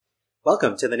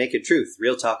Welcome to The Naked Truth,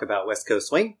 real talk about West Coast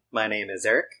swing. My name is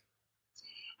Eric.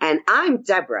 And I'm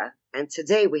Deborah, and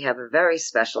today we have a very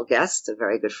special guest, a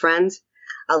very good friend,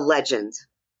 a legend.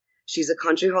 She's a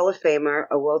Country Hall of Famer,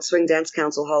 a World Swing Dance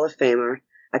Council Hall of Famer,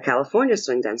 a California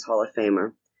Swing Dance Hall of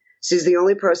Famer. She's the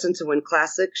only person to win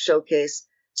Classic, Showcase,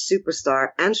 Superstar,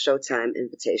 and Showtime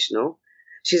Invitational.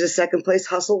 She's a second-place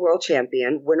Hustle World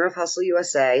Champion, winner of Hustle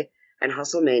USA and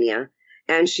Hustle Mania,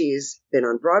 and she's been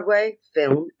on Broadway,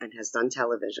 film, and has done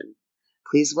television.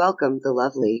 Please welcome the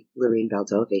lovely Laureen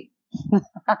Baldovi.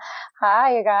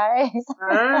 Hi, you guys.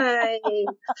 Hi.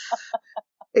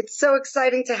 It's so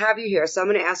exciting to have you here. So I'm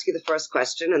going to ask you the first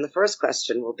question, and the first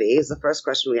question is the first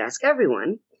question we ask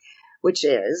everyone, which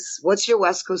is, what's your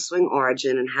West Coast swing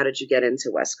origin, and how did you get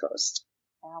into West Coast?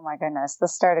 Oh, my goodness.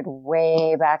 This started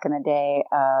way back in the day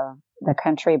of the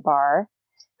country bar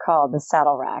called the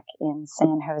Saddle Rack in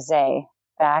San Jose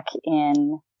back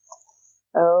in,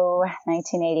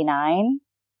 1989.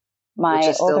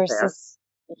 My older sister.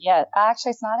 Yeah, actually,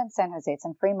 it's not in San Jose. It's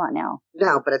in Fremont now.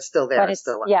 No, but it's still there. But it's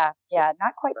still yeah.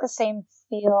 Not quite the same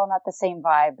feel, not the same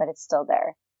vibe, but it's still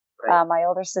there. Right. My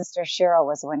older sister, Cheryl,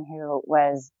 was the one who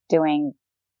was doing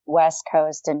West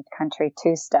Coast and country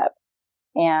two-step.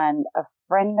 And a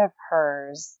friend of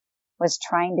hers was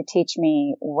trying to teach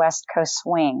me West Coast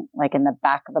swing, like in the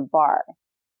back of the bar.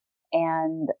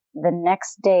 And the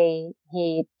next day,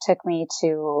 he took me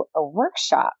to a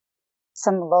workshop,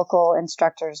 some local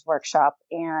instructor's workshop,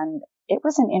 and it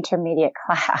was an intermediate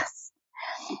class.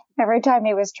 Every time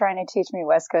he was trying to teach me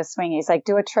West Coast swing, he's like,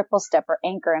 do a triple step or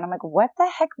anchor. And I'm like, what the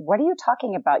heck? What are you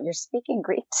talking about? You're speaking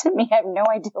Greek to me. I have no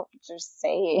idea what you're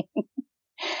saying.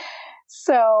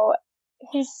 So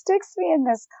he sticks me in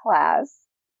this class,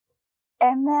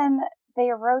 and then they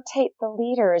rotate the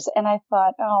leaders. And I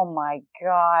thought, oh my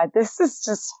God, this is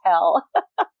just hell.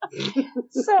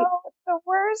 So the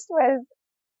worst was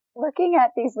looking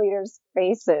at these leaders'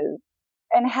 faces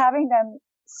and having them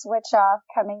switch off,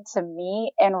 coming to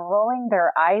me and rolling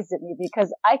their eyes at me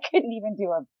because I couldn't even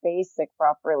do a basic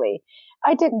properly.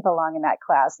 I didn't belong in that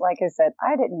class. Like I said,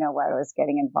 I didn't know what I was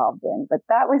getting involved in, but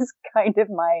that was kind of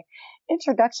my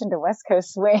introduction to West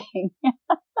Coast swing.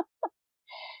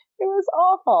 It was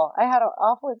awful. I had an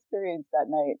awful experience that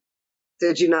night.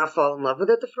 Did you not fall in love with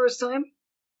it the first time?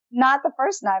 Not the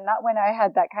first time, not when I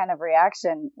had that kind of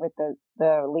reaction with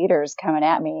the leaders coming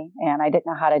at me, and I didn't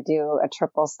know how to do a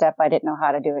triple step. I didn't know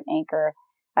how to do an anchor.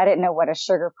 I didn't know what a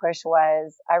sugar push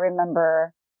was. I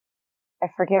remember, I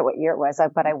forget what year it was,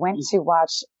 but I went to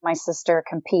watch my sister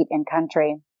compete in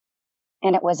country,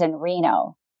 and it was in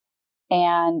Reno.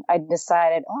 And I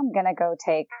decided, I'm going to go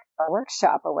take a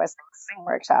workshop, a West Coast swing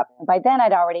workshop. And by then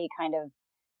I'd already kind of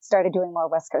started doing more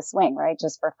West Coast swing, right?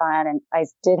 Just for fun. And I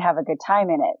did have a good time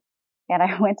in it. And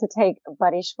I went to take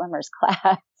Buddy Schwimmer's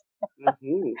class.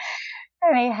 Mm-hmm.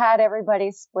 And he had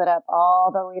everybody split up,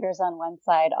 all the leaders on one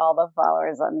side, all the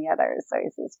followers on the other. So he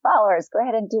says, followers, go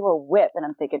ahead and do a whip. And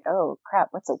I'm thinking, oh crap,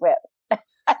 what's a whip?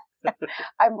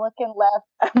 I'm looking left,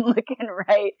 I'm looking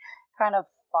right, kind of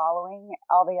following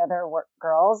all the other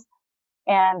girls.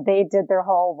 And they did their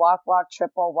whole walk, walk,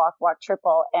 triple, walk, walk,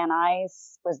 triple. And I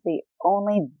was the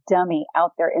only dummy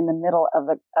out there in the middle of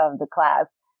the class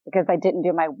because I didn't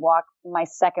do my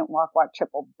second walk, walk,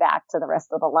 triple back to the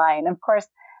rest of the line. Of course,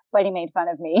 Buddy made fun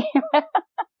of me,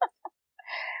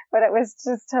 but it was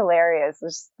just hilarious. It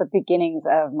was just the beginnings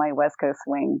of my West Coast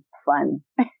swing fun.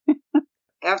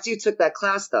 After you took that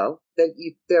class, though,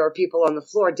 there were people on the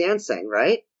floor dancing,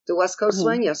 right? The West Coast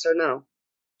swing, yes or no?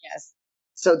 Yes.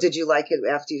 So did you like it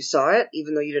after you saw it,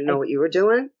 even though you didn't know what you were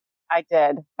doing? I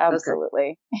did.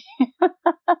 Absolutely. Okay.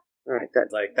 All right, good.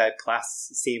 Like that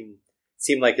class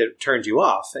seemed like it turned you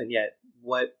off, and yet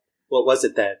what was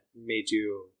it that made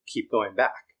you keep going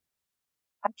back?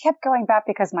 I kept going back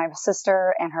because my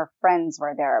sister and her friends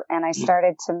were there, and I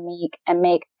started to meet and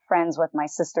make friends with my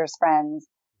sister's friends,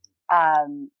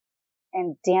 and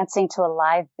dancing to a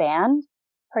live band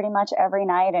pretty much every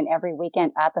night and every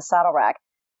weekend at the Saddle Rack.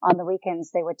 On the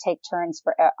weekends, they would take turns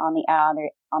on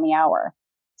the hour.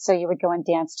 So you would go and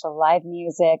dance to live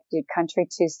music, do country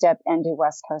two-step, and do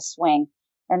West Coast swing.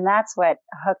 And that's what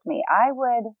hooked me. I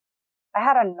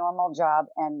had a normal job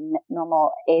and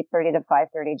normal 8:30 to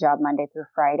 5:30 job Monday through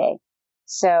Friday.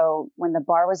 So when the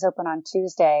bar was open on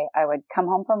Tuesday, I would come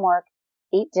home from work,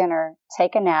 eat dinner,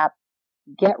 take a nap,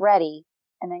 get ready,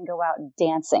 and then go out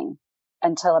dancing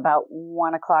until about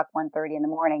 1 o'clock, 1:30 in the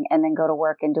morning, and then go to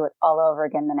work and do it all over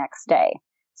again the next day.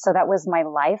 So that was my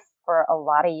life for a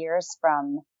lot of years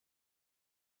from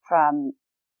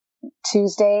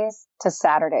Tuesdays to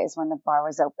Saturdays when the bar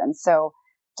was open. So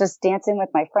just dancing with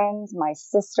my friends, my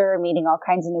sister, meeting all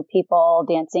kinds of new people,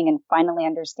 dancing and finally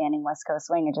understanding West Coast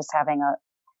swing and just having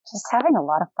a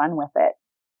lot of fun with it.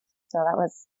 So that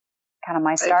was kind of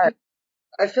my start.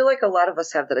 I feel like a lot of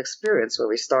us have that experience where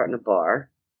we start in a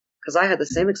bar, because I had the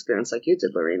same experience like you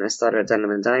did, Laureen. I started at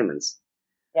Denim and Diamonds.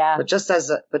 Yeah. But just as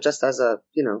a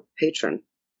patron.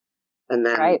 And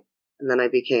then I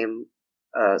became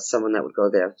someone that would go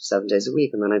there 7 days a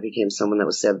week, and then I became someone that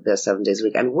was there 7 days a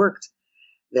week and worked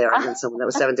there, and then someone that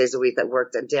was 7 days a week that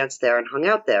worked and danced there and hung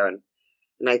out there, and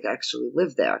I actually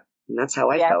lived there, and that's how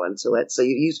I fell into it. So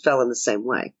you fell in the same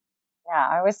way. Yeah,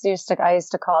 I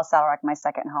used to call Saddle Rock my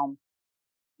second home.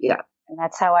 Yeah, and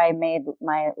that's how I made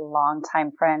my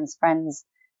longtime friends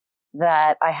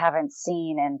that I haven't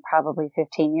seen in probably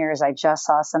 15 years. I just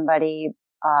saw somebody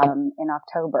in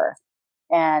October,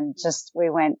 and we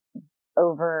went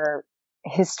over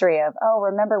history of,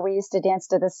 remember we used to dance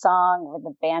to this song when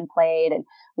the band played, and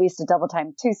we used to double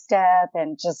time two-step,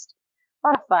 and just a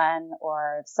lot of fun.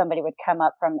 Or if somebody would come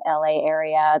up from LA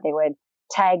area, they would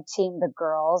tag team the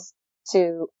girls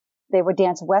they would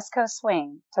dance West Coast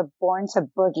swing to Born to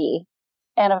Boogie.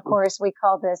 And of course we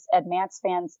call this advanced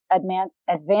man's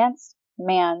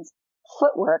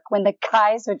footwork, when the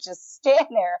guys would just stand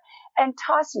there and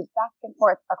toss you back and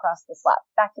forth across the slab,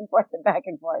 back and forth and back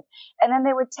and forth. And then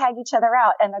they would tag each other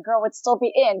out, and the girl would still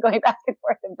be in, going back and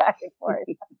forth and back and forth.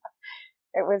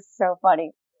 It was so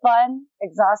funny, fun,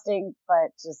 exhausting,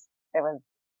 but it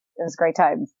was great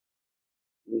times.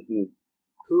 Mm-hmm.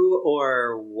 Who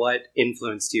or what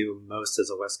influenced you most as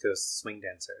a West Coast swing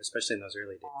dancer, especially in those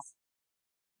early days?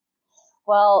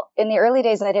 Well, in the early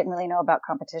days, I didn't really know about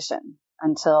competition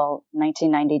until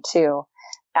 1992,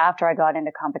 after I got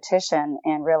into competition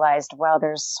and realized, wow,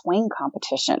 there's swing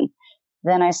competition.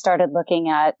 Then I started looking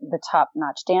at the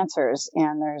top-notch dancers,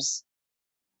 and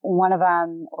one of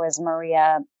them was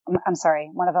Maria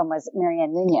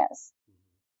Nunez,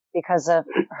 because of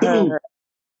her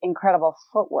incredible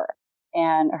footwork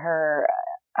and her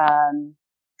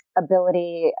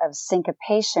ability of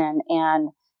syncopation, and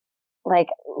like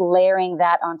layering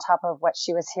that on top of what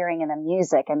she was hearing in the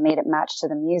music and made it match to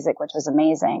the music, which was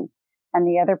amazing. And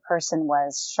the other person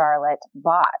was Charlotte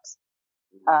Bott,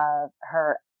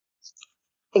 her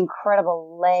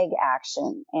incredible leg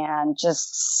action and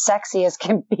just sexy as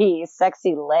can be,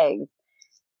 sexy legs.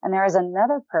 And there was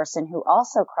another person who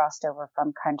also crossed over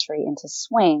from country into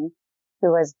swing,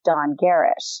 who was Dawn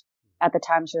Garish. At the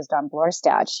time, she was Dawn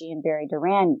Blorstad. She and Barry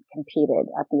Duran competed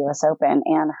at the U.S. Open,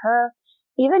 and her,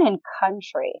 even in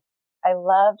country, I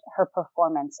loved her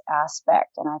performance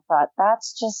aspect. And I thought,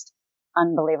 that's just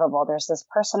unbelievable. There's this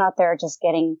person out there just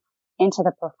getting into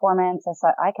the performance. I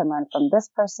thought, I can learn from this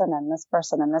person and this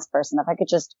person and this person. If I could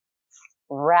just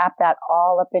wrap that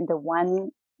all up into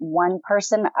one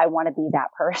person, I want to be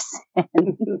that person.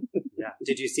 Yeah.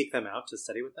 Did you seek them out to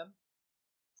study with them?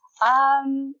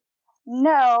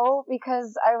 No,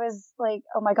 because I was like,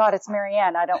 oh my God, it's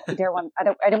Marianne. I didn't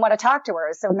want to talk to her. I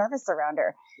was so nervous around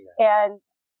her. Yeah. And,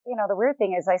 the weird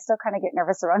thing is I still kind of get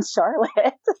nervous around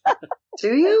Charlotte.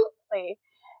 Do you?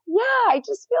 Yeah. I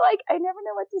just feel like I never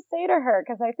know what to say to her,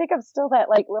 because I think I'm still that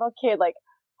like little kid, like,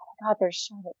 oh my God, there's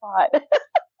Charlotte Bott.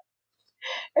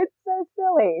 It's so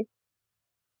silly.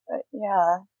 But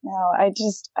yeah, no, I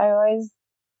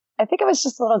think I was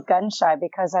just a little gun shy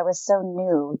because I was so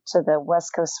new to the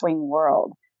West Coast swing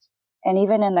world. And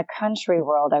even in the country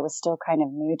world, I was still kind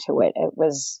of new to it.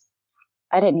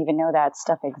 I didn't even know that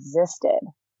stuff existed.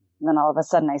 And then all of a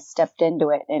sudden I stepped into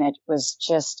it, and it was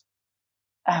just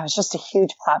a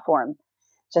huge platform.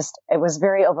 It was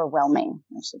very overwhelming,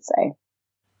 I should say.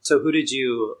 So who did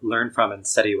you learn from and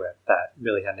study with that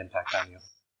really had an impact on you?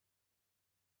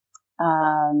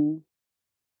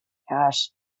 Gosh,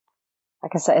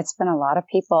 like I said, it's been a lot of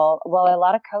people. Well, a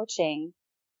lot of coaching.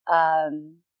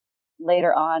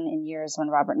 Later on in years when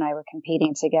Robert and I were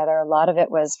competing together, a lot of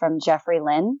it was from Jeffrey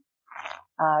Lynn.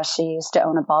 She used to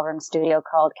own a ballroom studio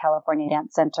called California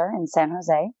Dance Center in San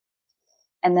Jose.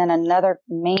 And then another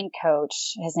main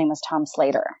coach, his name was Tom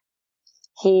Slater.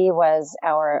 He was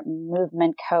our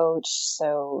movement coach.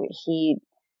 So he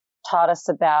taught us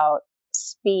about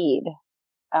speed,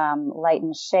 light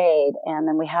and shade. And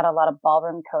then we had a lot of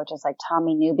ballroom coaches like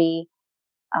Tommy Newby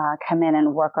come in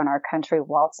and work on our country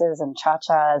waltzes and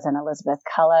cha-chas, and Elizabeth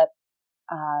Cullip.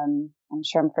 I'm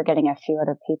sure I'm forgetting a few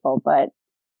other people, but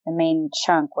the main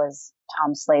chunk was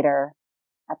Tom Slater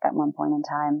at that one point in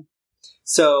time.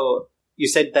 So you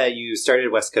said that you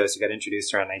started West Coast, you got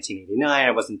introduced around 1989.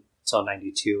 It wasn't until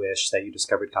 92-ish that you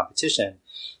discovered competition.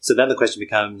 So then the question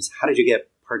becomes, how did you get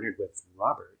partnered with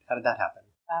Robert? How did that happen?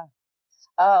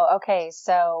 Oh, okay.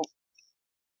 So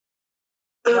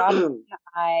Robert and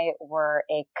I were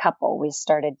a couple. We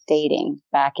started dating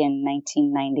back in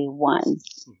 1991,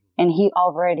 and he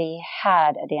already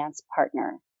had a dance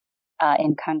partner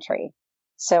in country.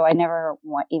 So I never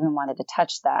even wanted to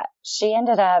touch that. She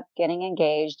ended up getting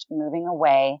engaged, moving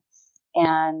away.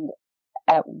 And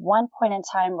at one point in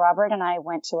time, Robert and I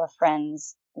went to a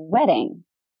friend's wedding.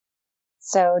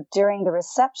 So during the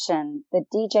reception, the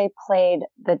DJ played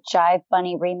the Jive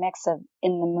Bunny remix of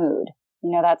In the Mood.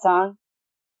 You know that song?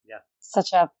 Yeah.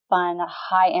 Such a fun,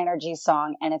 high energy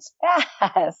song, and it's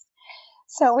fast.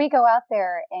 So we go out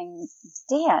there and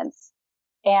dance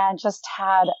and just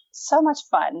had so much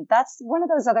fun. That's one of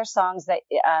those other songs that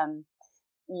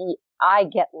I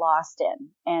get lost in,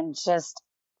 and just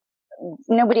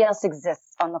nobody else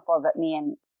exists on the floor but me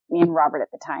and Robert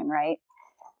at the time, right?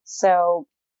 So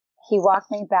he walked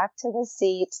me back to the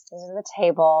seat, to the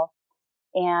table,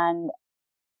 and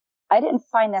I didn't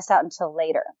find this out until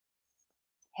later.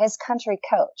 His country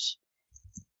coach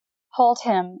pulled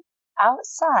him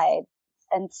outside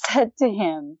and said to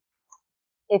him,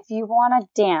 if you want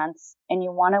to dance and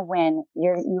you want to win,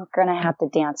 you're going to have to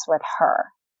dance with her.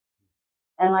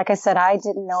 And like I said, I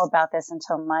didn't know about this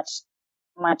until much,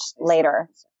 much later.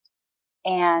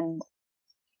 And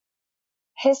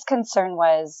his concern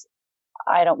was,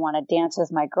 I don't want to dance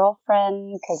with my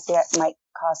girlfriend because that might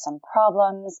cause some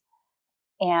problems.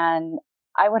 And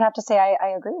I would have to say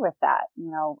I agree with that,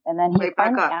 And then he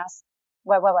finally asked,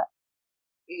 what?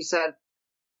 You said,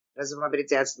 doesn't want me to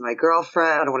dance with my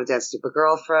girlfriend. I don't want to dance with a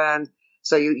girlfriend.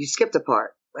 So you skipped a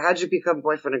part. How did you become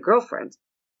boyfriend and girlfriend?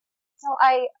 So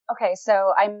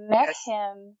I met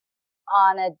him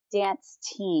on a dance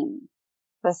team,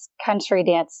 this country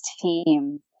dance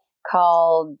team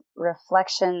called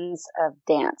Reflections of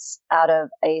Dance, out of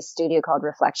a studio called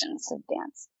Reflections of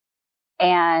Dance.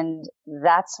 And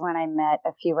that's when I met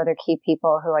a few other key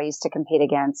people who I used to compete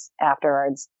against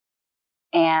afterwards.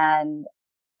 And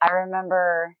I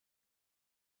remember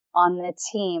on the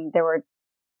team, there were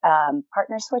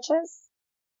partner switches.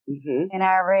 Mm-hmm. And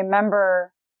I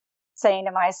remember saying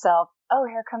to myself, oh,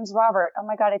 here comes Robert. Oh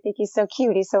my God, I think he's so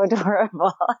cute. He's so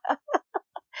adorable.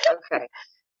 Okay.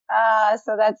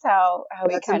 So that's how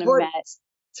we kind of met.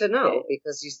 To know,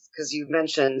 because you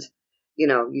mentioned,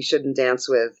 you shouldn't dance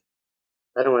with,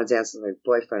 I don't want to dance with my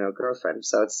boyfriend or girlfriend.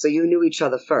 So you knew each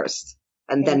other first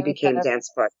and then became dance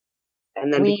partners.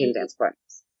 And then became dance partners.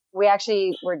 We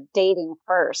actually were dating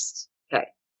first. Okay.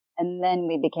 And then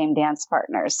we became dance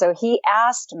partners. So he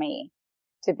asked me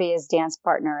to be his dance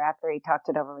partner after he talked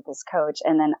it over with his coach.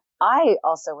 And then I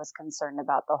also was concerned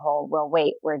about the whole, well,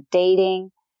 wait, we're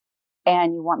dating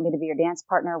and you want me to be your dance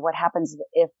partner. What happens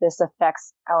if this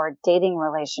affects our dating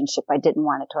relationship? I didn't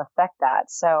want it to affect that.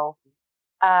 So,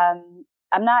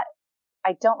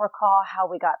 I don't recall how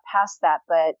we got past that,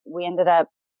 but we ended up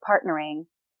partnering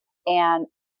and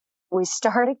we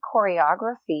started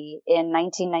choreography in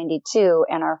 1992,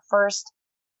 and our first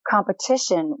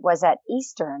competition was at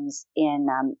Easterns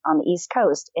on the East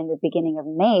Coast in the beginning of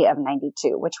May of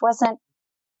 92, which wasn't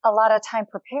a lot of time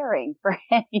preparing for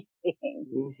anything.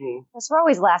 Mm-hmm. Because we're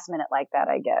always last minute like that,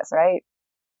 I guess, right?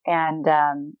 And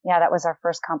that was our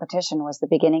first competition, was the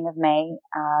beginning of May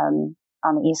on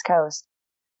the East Coast.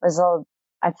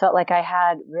 I felt like I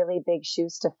had really big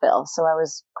shoes to fill. So I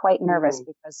was quite nervous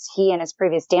because he and his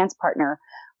previous dance partner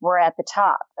were at the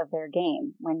top of their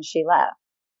game when she left.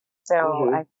 So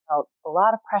I felt a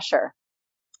lot of pressure.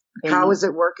 How is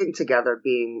it working together,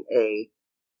 being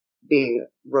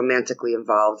romantically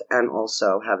involved and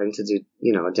also having to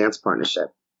do, a dance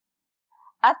partnership?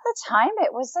 At the time,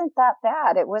 it wasn't that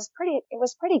bad. It was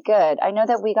pretty good. I know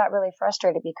that we got really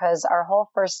frustrated because our whole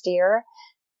first year,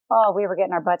 we were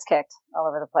getting our butts kicked all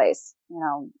over the place,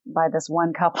 by this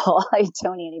one couple, like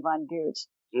Tony and Yvonne Gooch.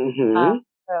 Mm-hmm.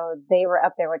 So they were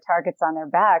up there with targets on their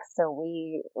backs. So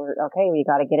we were, okay, we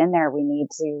got to get in there. We need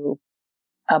to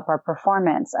up our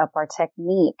performance, up our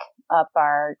technique, up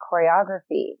our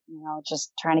choreography,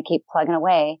 just trying to keep plugging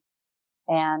away.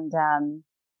 And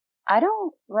I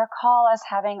don't recall us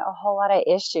having a whole lot of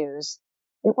issues.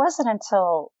 It wasn't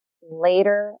until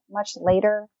later, much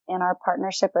later in our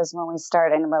partnership is when we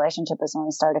started, in a relationship is when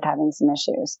we started having some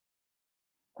issues.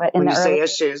 But when you say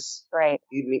issues, right?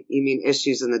 You mean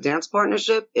issues in the dance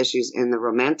partnership, issues in the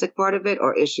romantic part of it,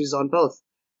 or issues on both?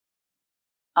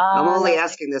 I'm only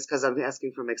asking this because I'm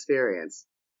asking from experience.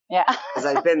 Yeah, because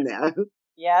I've been there.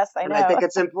 Yes, I know. And I think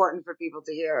it's important for people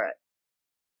to hear it.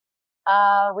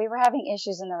 We were having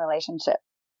issues in the relationship,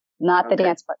 not the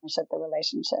dance partnership, the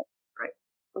relationship. Right.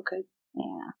 Okay.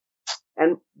 Yeah.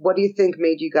 And what do you think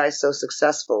made you guys so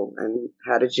successful? And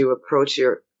how did you approach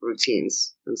your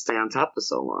routines and stay on top for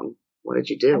so long? What did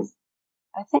you do?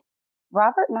 I think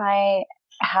Robert and I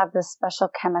have this special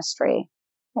chemistry.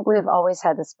 I think we've always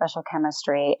had this special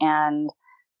chemistry. And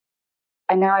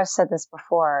I know I've said this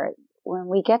before, when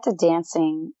we get to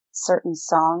dancing certain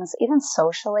songs, even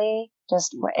socially,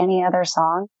 just any other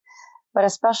song, but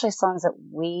especially songs that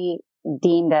we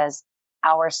deemed as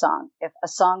our song. If a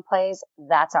song plays,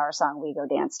 that's our song. We go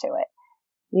dance to it.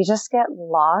 You just get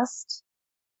lost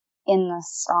in the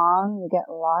song. You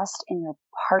get lost in your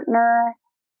partner.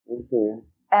 Mm-hmm.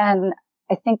 And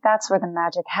I think that's where the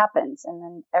magic happens. And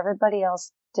then everybody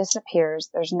else disappears.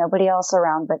 There's nobody else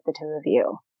around but the two of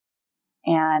you.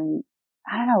 And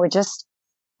I don't know,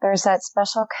 there's that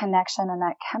special connection and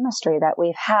that chemistry that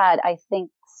we've had, I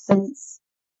think, since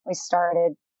we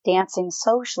started dancing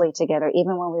socially together,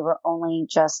 even when we were only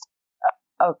just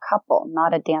a couple,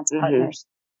 not a dance partners.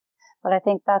 But I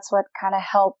think that's what kind of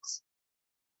helped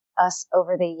us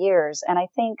over the years. And I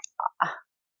think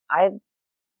I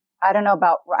don't know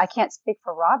I can't speak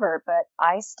for Robert, but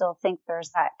I still think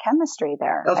there's that chemistry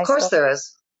there. Of course there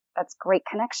is. That's great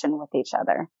connection with each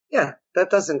other. Yeah, that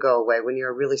doesn't go away when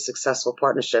you're a really successful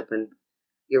partnership and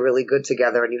you're really good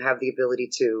together and you have the ability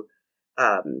to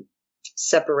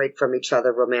separate from each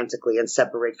other romantically and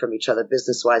separate from each other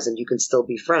business-wise, and you can still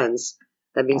be friends.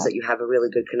 That means that you have a really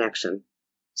good connection.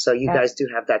 So you guys do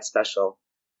have that special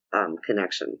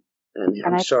connection. And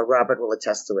I'm sure Robert will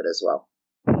attest to it as well.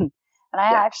 And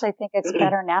I actually think it's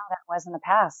better now than it was in the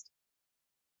past.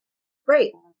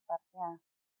 Great. Yeah.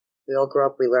 We all grow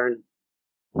up, we learn.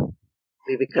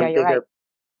 We become bigger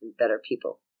and better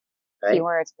people. Right?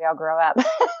 Keywords, we all grow up.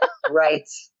 Right.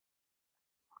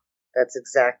 That's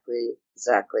exactly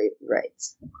right.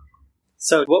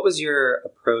 So what was your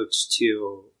approach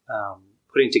to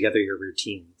putting together your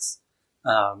routines?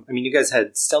 I mean, you guys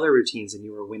had stellar routines and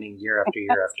you were winning year after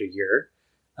year after year.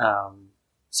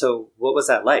 So what was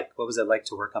that like? What was it like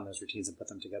to work on those routines and put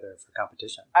them together for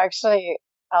competition? Actually,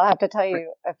 I'll have to tell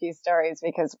you a few stories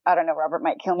because I don't know, Robert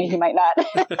might kill me. He might not.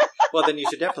 Well, then you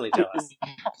should definitely tell us.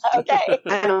 Okay.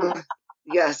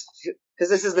 Yes, because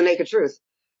this is the naked truth.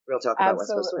 Real talk about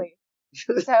West Coast Swing.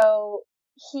 So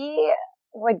he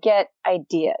would get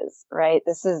ideas, right?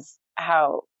 This is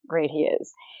how great he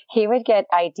is. He would get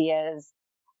ideas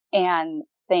and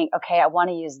think, okay, I want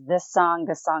to use this song,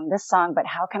 but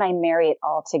how can I marry it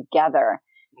all together?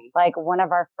 Like one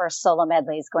of our first solo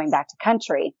medleys going back to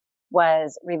country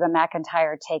was Reba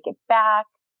McEntire, Take It Back.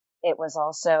 It was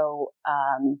also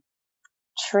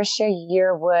Trisha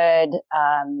Yearwood.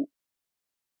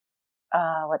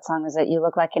 What song is it? You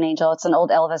Look Like an Angel. It's an old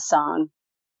Elvis song.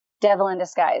 Devil in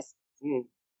Disguise.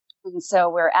 And so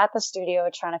we're at the studio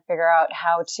trying to figure out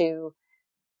how to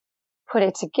put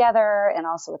it together and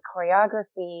also with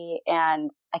choreography.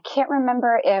 And I can't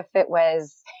remember if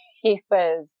he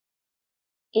was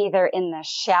either in the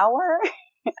shower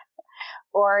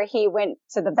or he went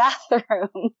to the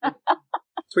bathroom. That's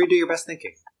where you do your best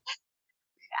thinking.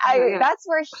 That's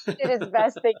where he did his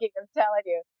best thinking, I'm telling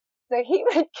you. So he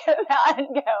would come out and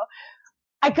go,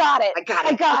 I got it.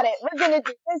 We're going to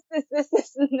do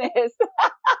this, and this.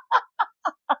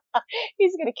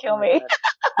 He's going to kill me.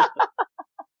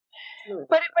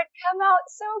 But it would come out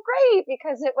so great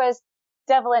because it was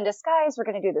Devil in Disguise. We're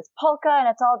going to do this polka and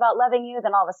it's all about loving you.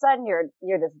 Then all of a sudden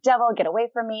you're this devil, get away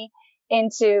from me,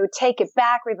 into Take It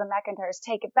Back, Reba McEntire's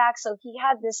Take It Back. So he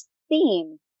had this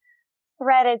theme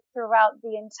threaded throughout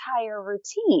the entire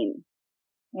routine.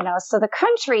 You know, so the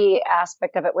country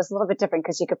aspect of it was a little bit different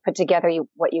because you could put together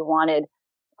what you wanted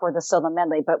for the solo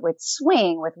medley. But with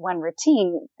swing, with one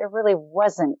routine, there really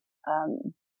wasn't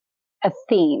a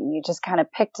theme. You just kind of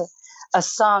picked a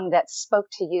song that spoke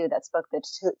to you, that spoke to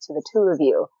the two of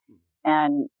you,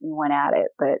 and you went at it.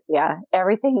 But yeah,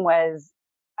 everything was,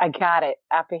 I got it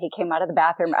after he came out of the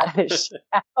bathroom, out of the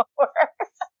shower.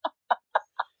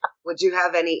 Would you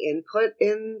have any input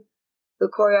in the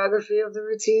choreography of the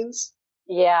routines?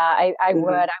 Yeah, I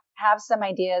would. I would have some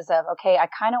ideas of, okay, I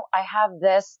have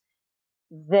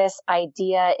this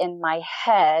idea in my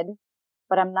head,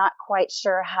 but I'm not quite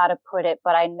sure how to put it,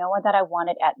 but I know that I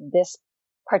want it at this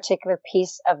particular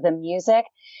piece of the music.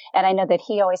 And I know that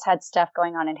he always had stuff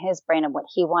going on in his brain of what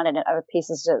he wanted in other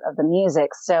pieces of the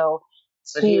music. So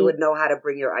he would know how to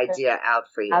bring your idea out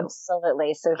for you.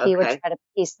 Absolutely. So he would try to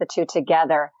piece the two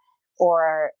together,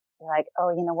 or like,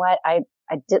 oh, you know what? I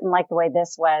didn't like the way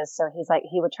this was. So he's like,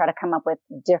 he would try to come up with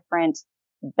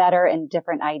better and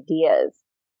different ideas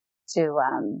to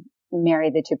marry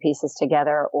the two pieces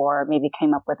together, or maybe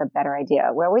came up with a better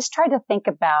idea. We always tried to think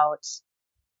about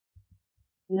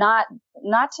not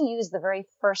to use the very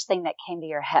first thing that came to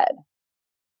your head,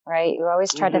 right? You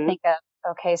always try to think of,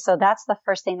 okay, so that's the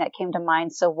first thing that came to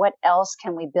mind. So what else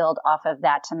can we build off of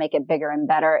that to make it bigger and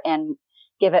better and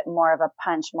give it more of a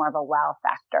punch, more of a wow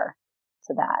factor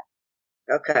to that?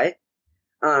 Okay.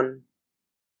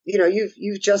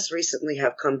 You've just recently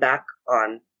have come back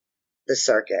on the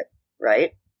circuit,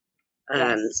 right?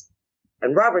 Yes.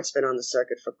 And Robert's been on the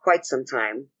circuit for quite some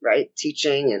time, right?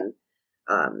 Teaching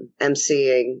and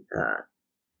emceeing.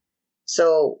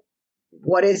 So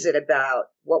what is it about?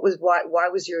 Why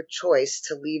was your choice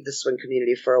to leave the swing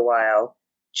community for a while?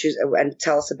 And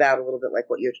tell us about a little bit like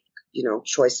what your,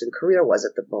 choice in career was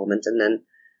at the moment, and then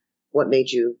what made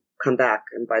you come back.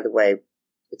 And by the way,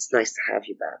 it's nice to have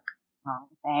you back. Oh,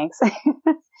 thanks.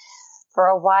 For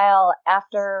a while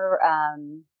after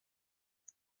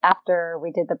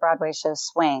we did the Broadway show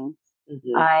Swing,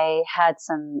 I had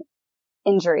some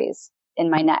injuries in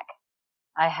my neck.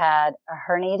 I had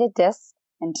a herniated disc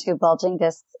and 2 bulging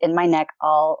discs in my neck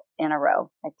all in a row,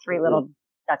 like 3 little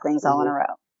ducklings all in a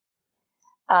row.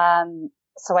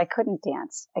 So I couldn't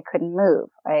dance. I couldn't move.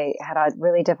 I had a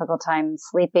really difficult time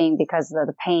sleeping because of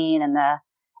the pain and the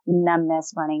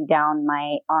numbness running down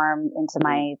my arm into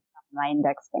my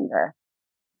index finger.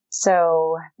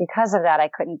 So because of that, I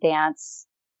couldn't dance,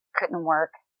 couldn't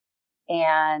work.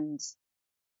 And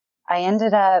I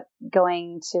ended up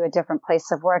going to a different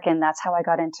place of work, and that's how I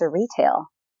got into retail.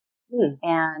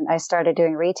 And I started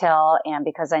doing retail, and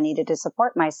because I needed to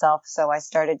support myself, so I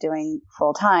started doing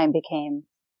full time, became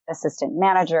assistant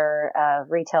manager of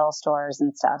retail stores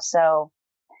and stuff. So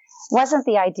wasn't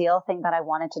the ideal thing that I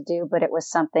wanted to do, but it was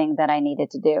something that I needed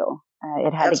to do.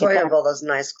 That's why you have all those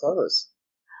nice clothes.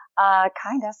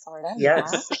 Kind of, sort of.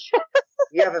 Yes. Yeah.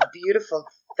 You have a beautiful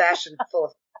fashion full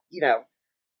of,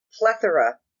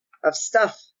 plethora of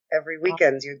stuff every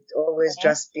weekend. You always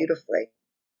dress beautifully.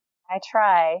 I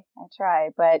try,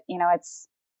 but it's,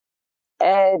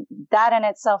 that in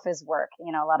itself is work.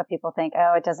 A lot of people think,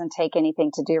 oh, it doesn't take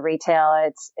anything to do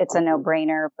retail. It's a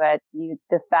no-brainer, but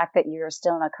the fact that you're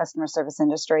still in a customer service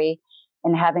industry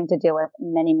and having to deal with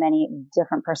many, many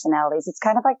different personalities, it's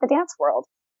kind of like the dance world,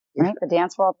 right? The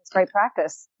dance world is great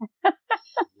practice.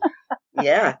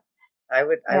 Yeah, I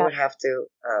would have to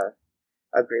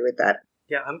agree with that.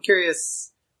 Yeah, I'm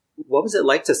curious, what was it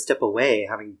like to step away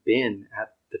having been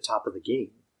at the top of the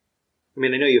game? I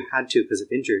mean, I know you had to because of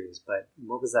injuries, but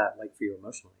what was that like for you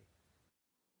emotionally?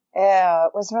 Yeah,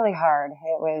 it was really hard.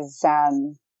 It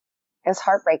was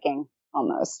heartbreaking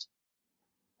almost.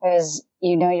 Because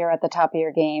you're at the top of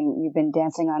your game, you've been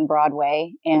dancing on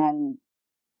Broadway, and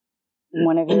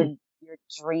one of your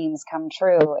dreams come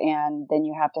true, and then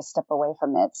you have to step away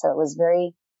from it. So it was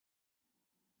very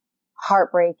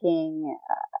heartbreaking.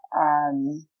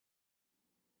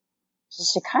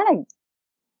 Just you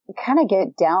kind of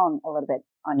get down a little bit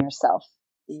on yourself,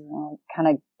 kind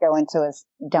of go into a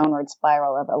downward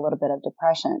spiral of a little bit of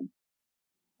depression.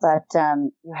 But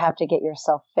you have to get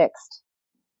yourself fixed.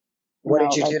 What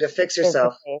did you do to fix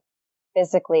yourself?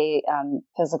 Physically,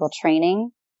 physical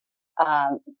training.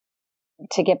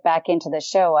 To get back into the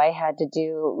show, I had to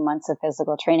do months of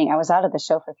physical training. I was out of the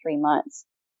show for 3 months.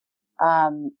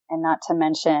 And not to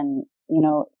mention,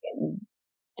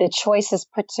 the choices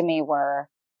put to me were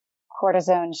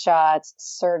cortisone shots,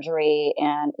 surgery,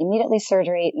 and immediately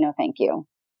surgery. No, thank you.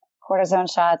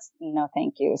 Cortisone shots. No,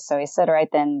 thank you. So he said, all right,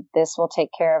 then this will take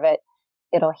care of it.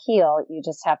 It'll heal. You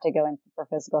just have to go in for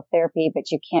physical therapy,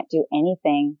 but you can't do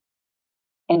anything,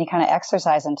 any kind of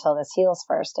exercise until this heals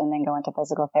first and then go into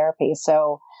physical therapy.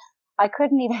 So I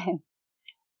couldn't even,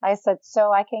 I said,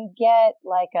 so I can get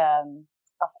like a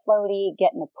floaty,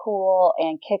 get in the pool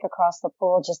and kick across the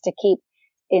pool just to keep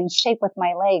in shape with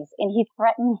my legs. And he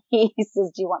threatened me. He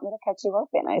says, do you want me to cut you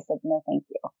open? I said, no, thank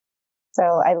you. So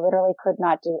I literally could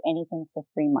not do anything for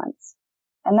 3 months.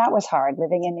 And that was hard,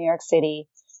 living in New York City,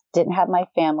 didn't have my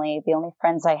family. The only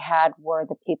friends I had were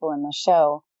the people in the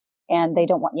show, and they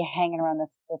don't want you hanging around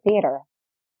the theater.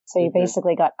 So you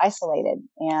basically got isolated,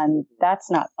 and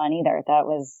that's not fun either. That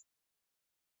was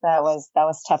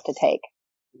tough to take.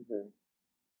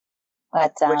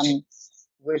 But,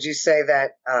 would you say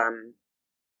that,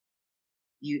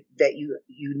 you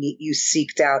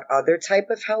seeked out other type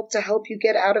of help to help you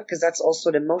get out of, because that's also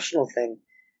an emotional thing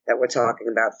that we're talking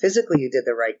about. Physically, you did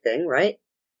the right thing, right?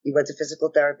 You went to physical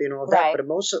therapy and all that, right. But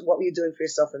what were you doing for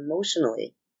yourself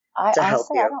emotionally to help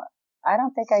you? I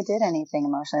don't think I did anything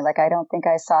emotionally. Like, I don't think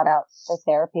I sought out the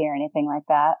therapy or anything like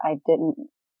that.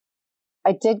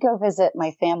 I did go visit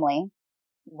my family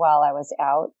while I was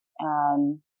out.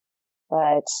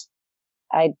 But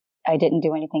I didn't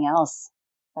do anything else.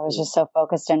 I was just so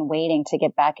focused on waiting to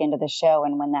get back into the show.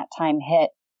 And when that time hit,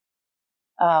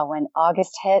 when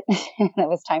August hit, and it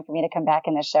was time for me to come back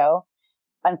in the show,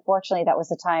 unfortunately, that was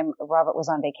the time Robert was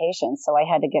on vacation. So I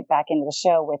had to get back into the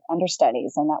show with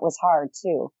understudies, and that was hard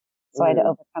too. So I had to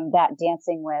overcome that,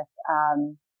 dancing with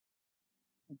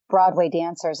Broadway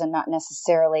dancers and not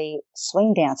necessarily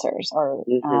swing dancers or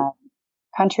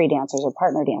country dancers or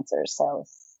partner dancers. So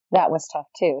that was tough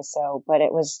too. So, but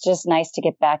it was just nice to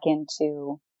get back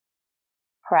into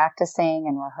practicing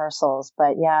and rehearsals.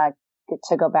 But yeah,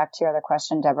 to go back to your other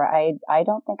question, Deborah, I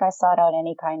don't think I sought out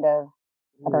any kind of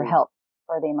other help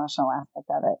for the emotional aspect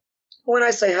of it. When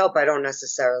I say help, I don't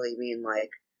necessarily mean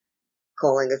like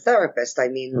calling a therapist. I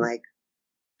mean like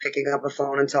picking up a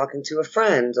phone and talking to a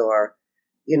friend, or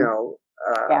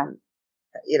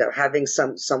having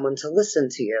someone to listen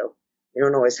to you. You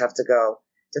don't always have to go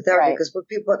to therapy, because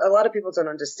what a lot of people don't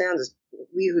understand is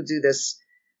we who do this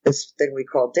thing we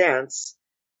call dance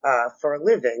for a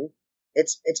living.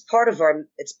 It's part of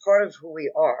who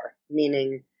we are.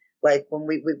 Meaning, like when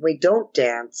we don't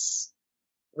dance,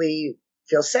 we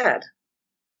feel sad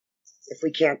if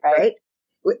we can't. Right?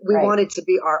 We want it to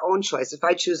be our own choice. If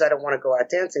I choose I don't want to go out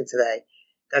dancing today,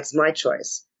 that's my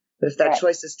choice. But if that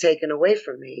choice is taken away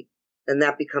from me, then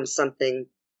that becomes something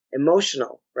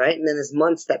emotional, right? And then there's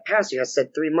months that pass. You have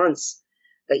said 3 months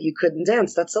that you couldn't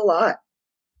dance. That's a lot.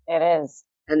 It is.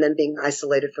 And then being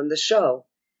isolated from the show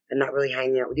and not really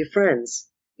hanging out with your friends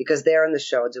because they're in the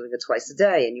show doing it twice a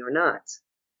day and you're not.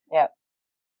 Yep.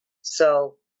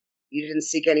 So you didn't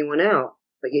seek anyone out,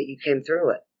 but yet you came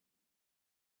through it.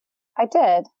 I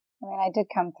did. I mean, I did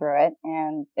come through it,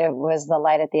 and it was the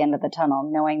light at the end of the tunnel,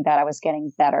 knowing that I was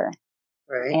getting better.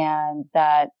 Right. And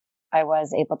that I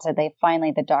was able to, the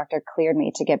doctor cleared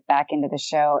me to get back into the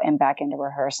show and back into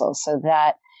rehearsals. So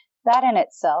that in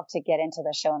itself, to get into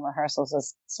the show and rehearsals,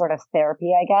 is sort of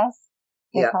therapy, I guess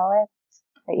you call it.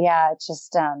 But yeah, it's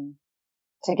just,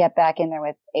 to get back in there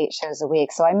with 8 shows a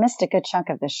week. So I missed a good chunk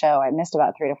of the show. I missed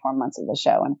about 3 to 4 months of the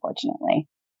show, unfortunately.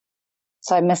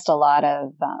 So I missed a lot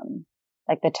of,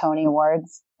 like the Tony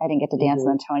Awards. I didn't get to dance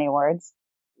in the Tony Awards,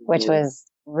 which was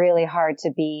really hard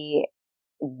to be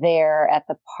there at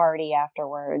the party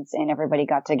afterwards, and everybody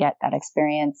got to get that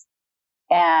experience.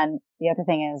 And the other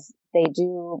thing is they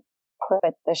do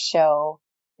put the show,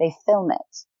 they film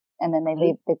it, and then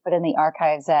they put it in the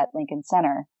archives at Lincoln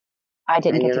Center. I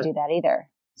didn't get to do that either.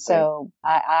 So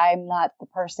I'm not the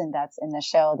person that's in the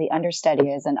show. The understudy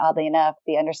is, and oddly enough,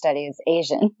 the understudy is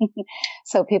Asian.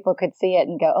 So people could see it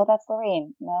and go, oh, that's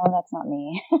Laureen. No, that's not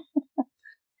me.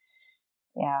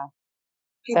 Yeah.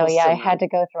 So yeah, I had to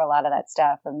go through a lot of that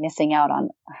stuff of missing out on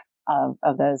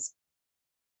of those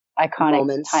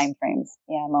iconic time frames.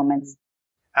 Yeah, moments.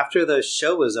 After the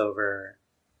show was over,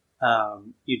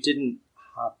 you didn't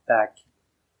hop back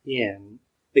in.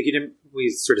 Like you didn't. We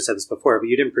sort of said this before, but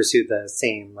you didn't pursue the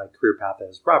same like career path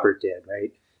as Robert did,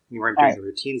 right? You weren't doing the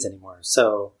routines anymore.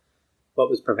 So, what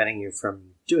was preventing you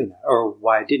from doing that, or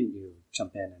why didn't you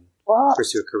jump in and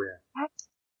pursue a career?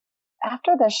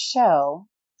 After the show,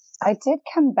 I did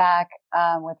come back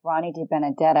with Ronnie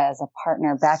DeBenedetta as a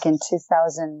partner back in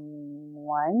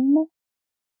 2001.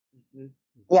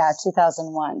 Yeah,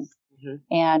 2001.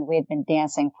 And we had been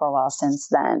dancing for a while since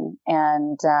then.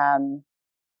 And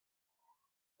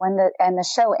when the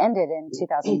show ended in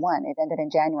 2001, it ended in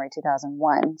January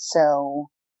 2001. So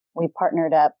we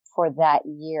partnered up for that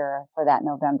year, for that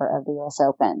November of the US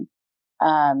Open.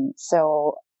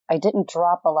 So I didn't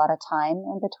drop a lot of time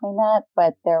in between that,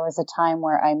 but there was a time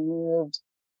where I moved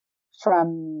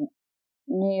from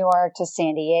New York to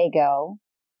San Diego.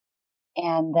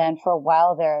 And then for a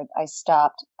while there, I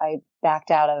stopped. I backed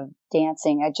out of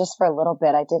dancing. Just for a little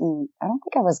bit. I don't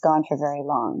think I was gone for very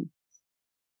long.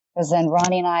 Because then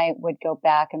Ronnie and I would go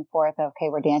back and forth. Okay,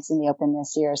 we're dancing the Open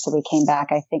this year. So we came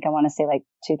back, I think I want to say like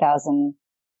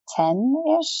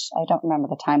 2010-ish. I don't remember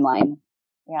the timeline.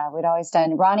 Yeah, we'd always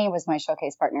done. Ronnie was my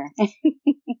showcase partner.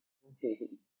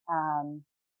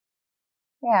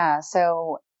 Yeah,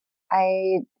 so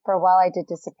for a while I did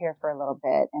disappear for a little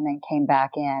bit and then came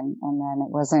back in, and then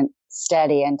it wasn't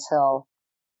steady until,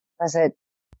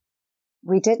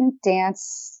 we didn't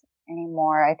dance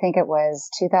anymore. I think it was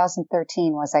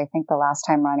 2013 was, I think, the last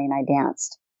time Ronnie and I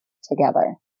danced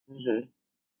together.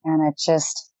 And it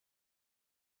just,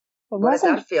 what did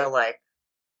that feel like?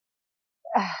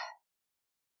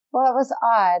 Well, it was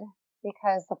odd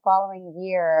because the following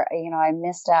year, I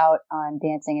missed out on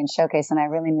dancing in Showcase, and I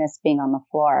really missed being on the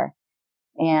floor.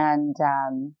 And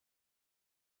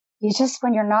you just,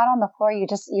 when you're not on the floor, you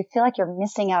feel like you're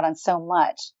missing out on so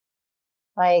much.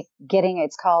 Like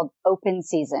it's called open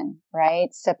season,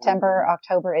 right? September,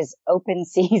 October is open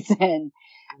season.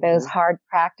 Those hard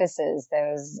practices,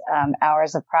 those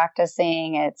hours of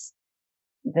practicing, it's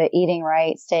the eating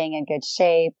right, staying in good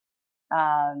shape.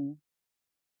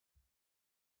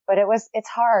 But it's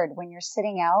hard when you're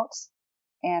sitting out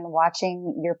and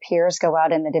watching your peers go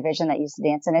out in the division that used to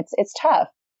dance. And it's tough.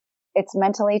 It's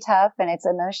mentally tough and it's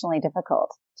emotionally difficult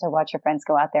to watch your friends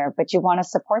go out there, but you want to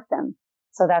support them.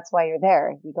 So that's why you're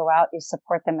there. You go out, you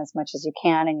support them as much as you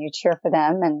can, and you cheer for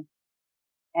them,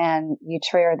 and you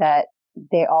cheer that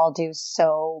they all do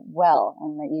so well,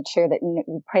 and that you cheer that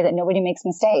you pray that nobody makes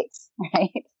mistakes,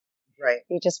 right? Right.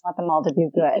 You just want them all to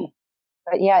do good.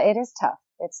 But yeah, it is tough.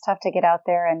 It's tough to get out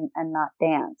there and not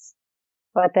dance.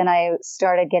 But then I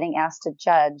started getting asked to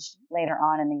judge later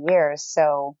on in the years.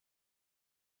 So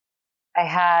I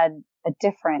had a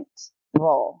different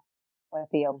role with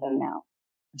the Open now.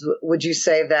 Would you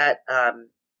say that,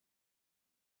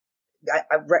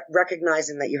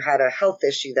 recognizing that you had a health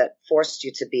issue that forced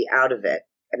you to be out of it,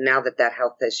 and now that that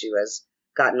health issue has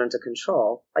gotten under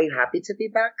control, are you happy to be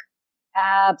back?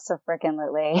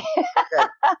 Absolutely. Good.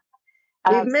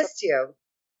 We've missed you.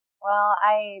 Well,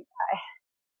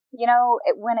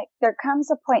 there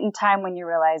comes a point in time when you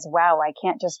realize, wow, I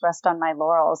can't just rest on my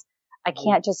laurels. I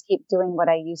can't just keep doing what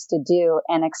I used to do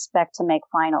and expect to make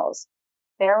finals.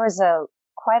 There was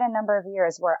quite a number of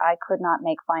years where I could not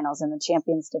make finals in the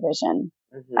champions division.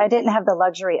 Mm-hmm. I didn't have the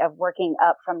luxury of working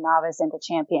up from novice into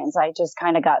champions. I just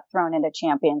kind of got thrown into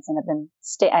champions and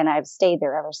I've stayed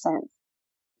there ever since.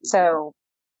 So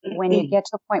when you get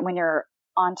to a point when you're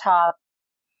on top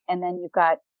and then you've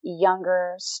got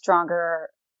younger, stronger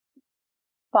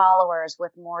followers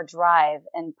with more drive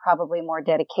and probably more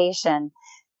dedication,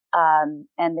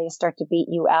 and they start to beat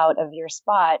you out of your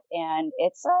spot, and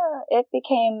it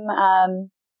became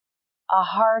a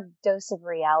hard dose of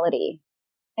reality.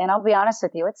 And I'll be honest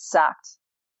with you, it sucked.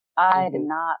 I did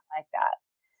not like that.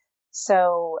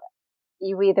 So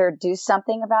you either do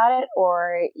something about it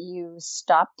or you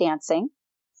stop dancing.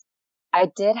 I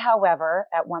did, however,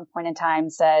 at one point in time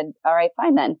said, all right,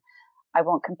 fine then. I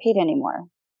won't compete anymore.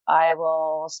 I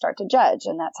will start to judge.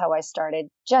 And that's how I started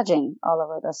judging all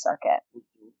over the circuit.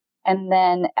 And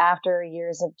then after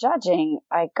years of judging,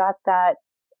 I got that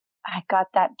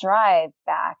drive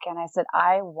back, and I said,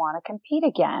 I want to compete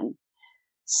again.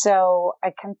 So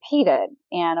I competed,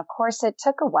 and of course it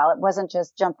took a while. It wasn't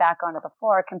just jump back onto the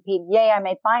floor, compete. Yay, I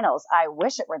made finals. I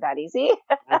wish it were that easy.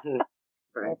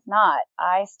 Right. It's not.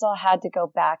 I still had to go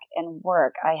back and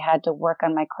work. I had to work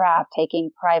on my craft, taking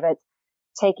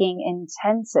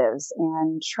intensives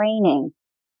and training.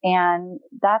 And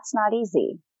that's not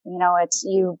easy.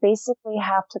 You basically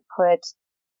have to put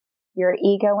your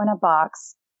ego in a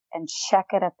box and check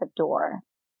it at the door.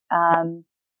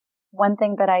 One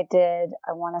thing that I did,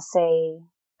 I want to say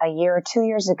a year or 2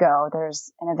 years ago,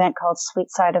 there's an event called Sweet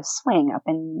Side of Swing up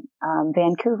in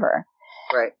Vancouver.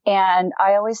 Right. And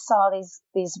I always saw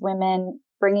these women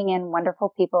bringing in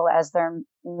wonderful people as their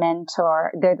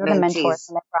mentor. They're the mentors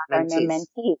and they're mentees.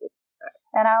 Right.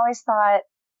 And I always thought,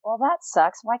 well, that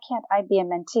sucks. Why can't I be a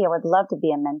mentee? I would love to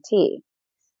be a mentee.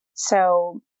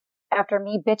 So after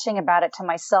me bitching about it to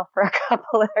myself for a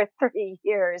couple or 3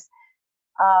 years,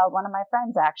 one of my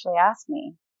friends actually asked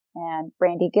me, and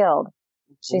Brandy Guild,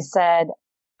 she said,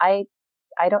 I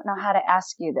don't know how to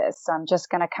ask you this, so I'm just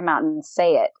going to come out and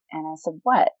say it. And I said,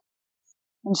 what?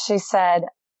 And she said,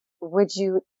 would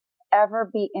you ever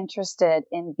be interested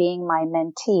in being my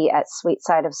mentee at Sweet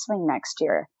Side of Swing next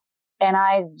year? And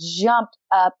I jumped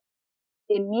up,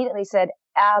 immediately said,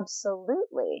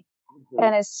 absolutely.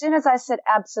 And as soon as I said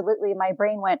absolutely, my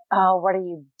brain went, oh, what are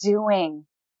you doing?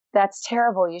 That's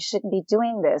terrible. You shouldn't be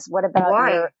doing this. What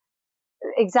about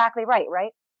exactly right?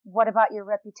 What about your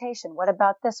reputation? What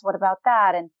about this? What about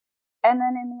that? And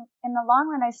then in the long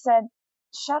run, I said,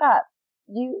 shut up.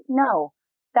 No,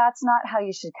 that's not how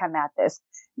you should come at this.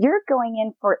 You're going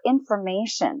in for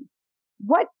information.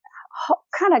 What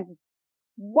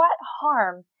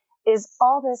harm is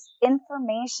all this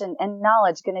information and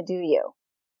knowledge going to do you?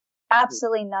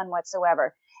 Absolutely none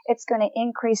whatsoever. It's going to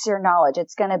increase your knowledge.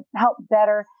 It's going to help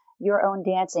better your own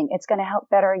dancing. It's going to help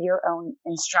better your own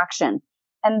instruction.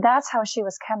 And that's how she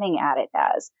was coming at it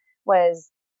was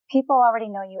people already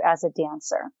know you as a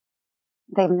dancer.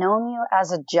 They've known you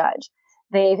as a judge.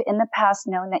 They've in the past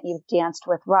known that you've danced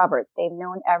with Robert. They've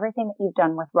known everything that you've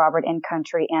done with Robert in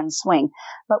country and swing.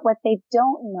 But what they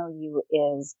don't know you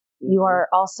is you are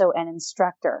also an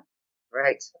instructor.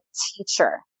 Right.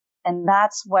 Teacher. And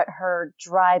that's what her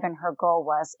drive and her goal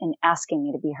was in asking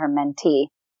me to be her mentee.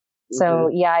 So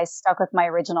yeah, I stuck with my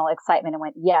original excitement and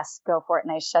went, yes, go for it.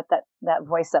 And I shut that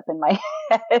voice up in my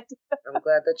head. I'm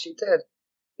glad that you did.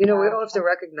 We all have to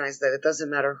recognize that it doesn't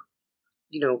matter,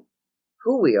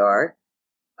 who we are.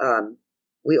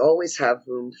 We always have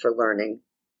room for learning.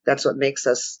 That's what makes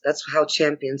us, that's how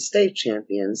champions stay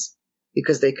champions,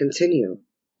 because they continue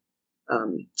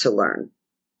to learn.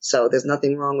 So there's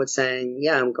nothing wrong with saying,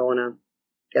 yeah, I'm going to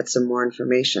get some more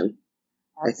information.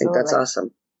 Absolutely. I think that's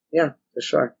awesome. Yeah, for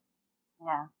sure.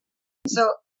 Yeah. So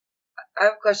I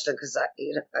have a question, because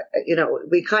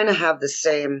we kind of have the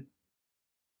same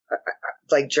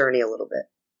like journey a little bit.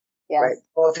 Yes. Right?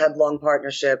 Both had long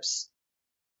partnerships,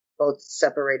 both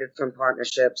separated from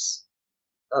partnerships,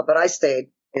 but I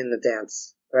stayed in the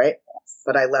dance, right? Yes.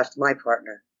 But I left my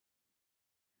partner.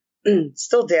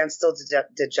 Still danced, still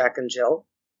did Jack and Jill.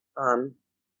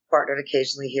 Partnered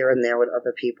occasionally here and there with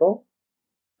other people,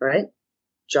 right?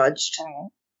 Judged. Right.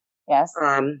 Yes.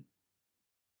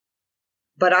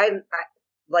 But I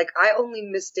only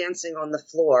miss dancing on the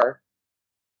floor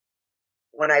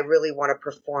when I really want to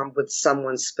perform with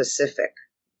someone specific.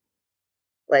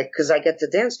 Like, because I get to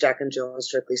dance Jack and Jill and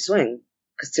Strictly Swing,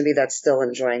 because to me that's still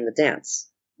enjoying the dance.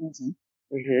 Mm-hmm.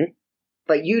 Mm-hmm.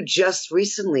 But you just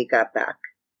recently got back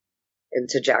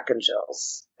into Jack and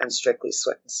Jill's and Strictly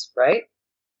Swings, right?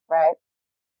 Right.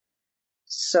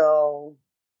 So,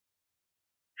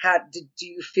 do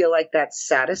you feel like that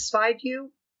satisfied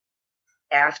you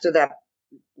after that?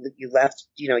 You left,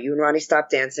 you and Ronnie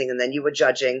stopped dancing, and then you were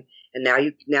judging, and now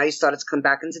you started to come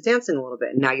back into dancing a little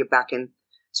bit, and now you're back in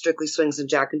Strictly Swings and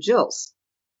Jack and Jill's.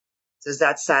 Does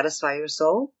that satisfy your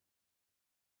soul?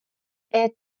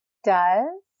 It does.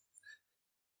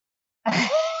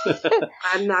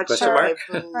 I'm not sure I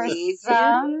believe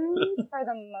for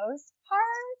the most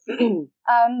part.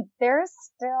 There's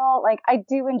still, like, I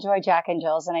do enjoy Jack and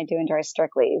Jill's and I do enjoy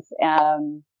Strictly's.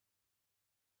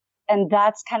 And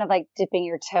that's kind of like dipping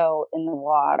your toe in the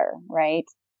water, right?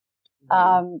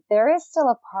 Mm-hmm. There is still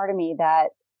a part of me that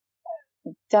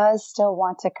does still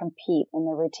want to compete in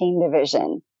the routine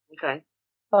division. Okay.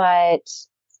 But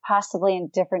possibly in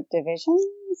different divisions,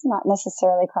 not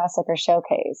necessarily classic or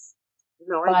showcase.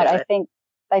 No, but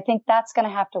I think that's going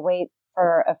to have to wait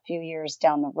for a few years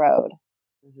down the road.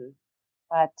 Mm-hmm.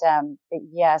 But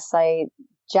yes,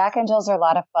 Jack and Jill's are a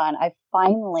lot of fun. I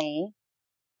finally,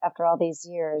 after all these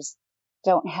years,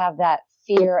 don't have that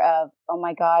fear of, oh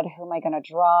my God, who am I going to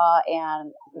draw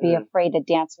and be afraid to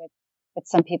dance with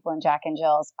some people in Jack and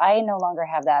Jill's. I no longer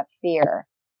have that fear.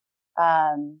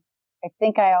 I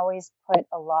think I always put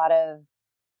a lot of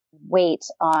weight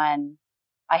on,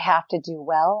 I have to do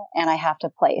well and I have to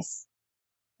place.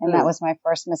 And that was my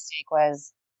first mistake,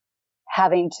 was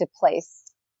having to place.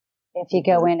 If you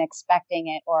go in expecting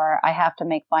it, or I have to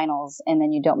make finals and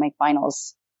then you don't make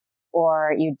finals,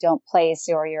 or you don't place,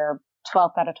 or you're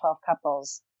 12th out of 12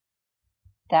 couples,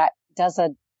 that does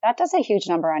a huge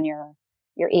number on your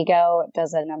ego. It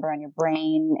does a number on your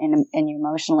brain and you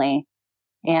emotionally.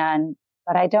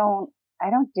 But I don't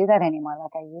do that anymore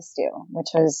like I used to, which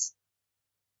was,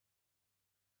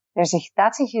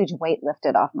 that's a huge weight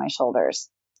lifted off my shoulders.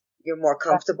 You're more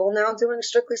comfortable now doing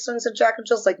Strictly Swings and Jack and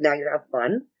Jill's? Like, now you have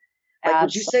fun? Like,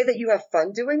 would you say that you have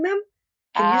fun doing them?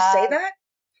 Can you say that?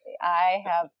 I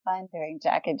have fun doing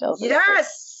Jack and Jill's.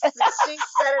 Yes! She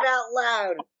said it out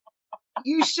loud.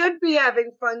 You should be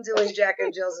having fun doing Jack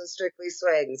and Jill's and Strictly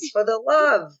Swings, for the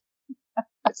love.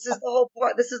 This is the whole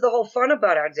part. This is the whole fun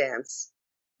about our dance.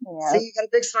 Yes. See, you got a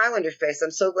big smile on your face.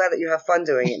 I'm so glad that you have fun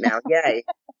doing it now. Yay.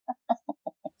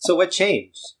 So what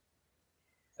changed?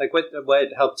 Like, what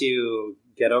helped you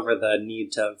get over the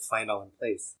need to final in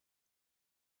place?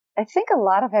 I think a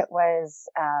lot of it was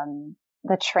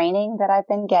the training that I've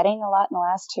been getting a lot in the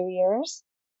last 2 years.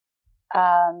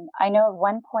 I know at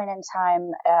one point in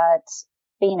time at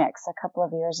Phoenix a couple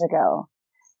of years ago,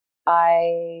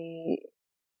 I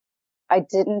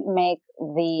didn't make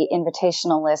the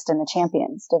invitational list in the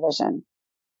champions division.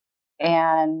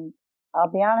 And I'll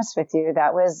be honest with you,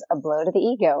 that was a blow to the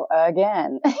ego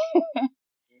again.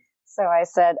 So I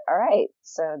said, all right,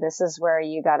 so this is where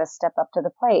you got to step up to the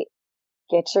plate.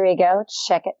 Get your ego,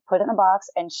 check it, put it in a box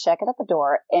and check it at the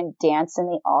door and dance in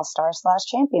the all-star /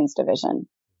 champions division.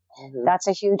 Mm-hmm. That's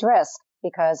a huge risk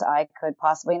because I could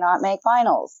possibly not make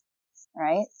finals,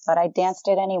 right? But I danced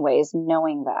it anyways,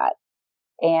 knowing that,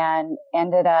 and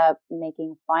ended up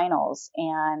making finals.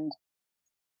 And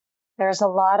there's a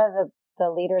lot of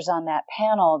the leaders on that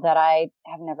panel that I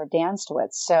have never danced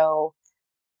with. So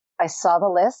I saw the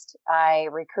list. I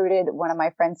recruited one of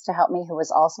my friends to help me, who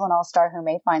was also an all-star who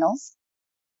made finals.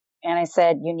 And I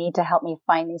said, you need to help me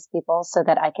find these people so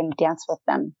that I can dance with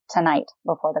them tonight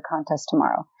before the contest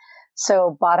tomorrow.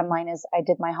 So bottom line is I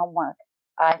did my homework.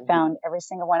 I found every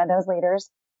single one of those leaders,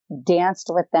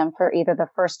 danced with them for either the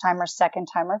first time or second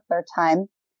time or third time.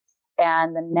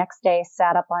 And the next day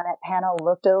sat up on that panel,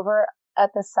 looked over at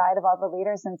the side of all the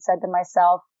leaders and said to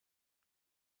myself,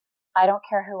 I don't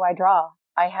care who I draw.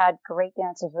 I had great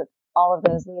dances with all of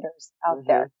those leaders out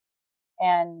there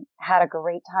and had a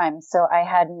great time. So I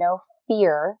had no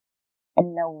fear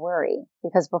and no worry,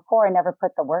 because before I never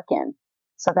put the work in.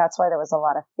 So that's why there was a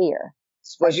lot of fear.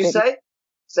 What'd you say?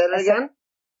 Say that again.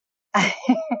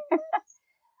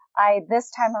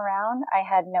 This time around, I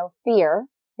had no fear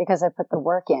because I put the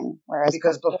work in. Whereas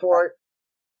before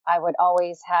I would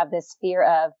always have this fear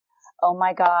of, oh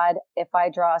my God, if I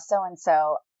draw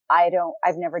so-and-so,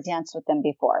 I've never danced with them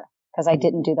before because I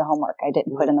didn't do the homework. I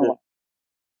didn't put in the work.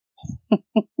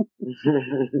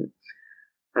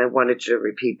 I wanted you to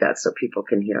repeat that so people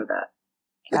can hear that.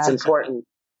 It's important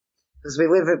because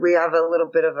we have a little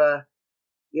bit of a,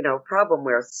 problem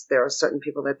where there are certain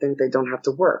people that think they don't have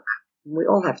to work. We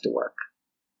all have to work.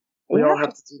 We all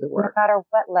have to do the work. No matter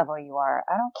what level you are.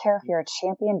 I don't care if you're a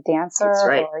champion dancer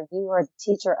or you are a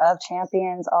teacher of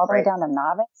champions all the way down to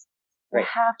novice. You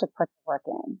have to put the work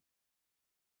in.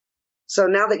 So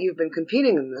now that you've been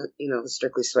competing in the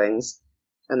Strictly Swings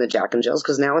and the Jack and Jills,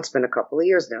 because now it's been a couple of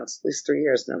years now. It's at least 3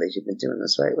 years now that you've been doing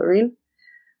this, right, Laureen?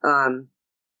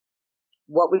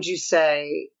 What would you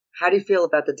say? How do you feel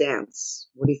about the dance?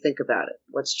 What do you think about it?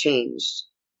 What's changed?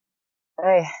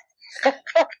 Hey. That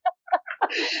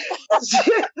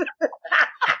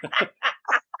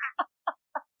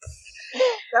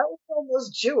was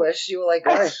almost Jewish. You were like,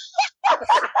 all right.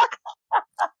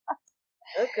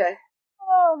 Okay.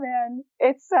 Oh man,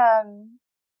 it's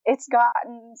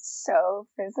gotten so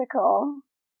physical,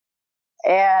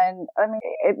 and I mean,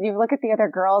 if you look at the other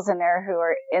girls in there who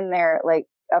are in their like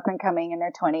up and coming in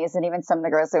their 20s, and even some of the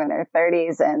girls who are in their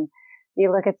 30s, and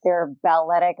you look at their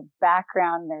balletic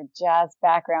background, their jazz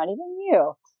background, even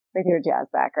you with your jazz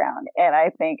background. And I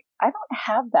think, I don't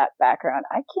have that background.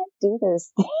 I can't do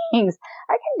those things.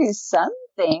 I can do some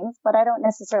things, but I don't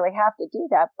necessarily have to do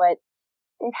that. But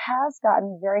it has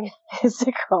gotten very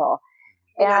physical.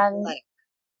 And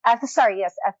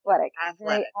athletic.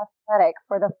 Very athletic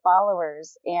for the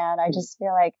followers. And I just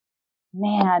feel like,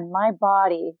 man, my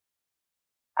body,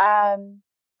 I'm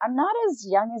not as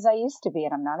young as I used to be,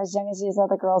 and I'm not as young as these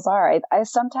other girls are. I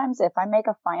sometimes, if I make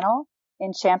a final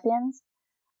in champions,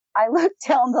 I look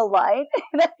down the line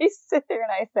and I sit there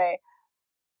and I say,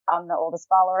 I'm the oldest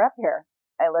follower up here.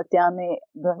 I look down the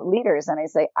leaders and I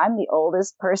say, I'm the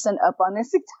oldest person up on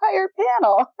this entire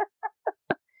panel.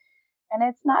 And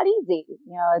it's not easy.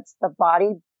 It's the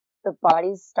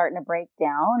body's starting to break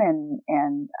down,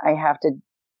 and I have to,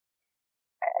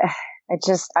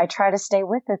 I try to stay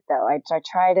with it though. I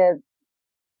try to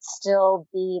still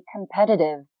be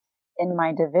competitive in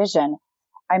my division.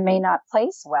 I may not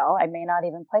place well. I may not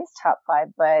even place top 5,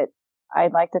 but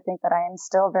I'd like to think that I am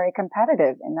still very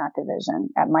competitive in that division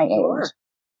at my age.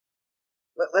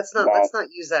 Let's not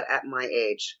use that at my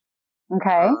age.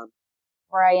 Okay.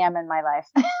 Where I am in my life.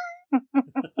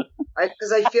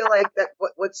 Because I feel like that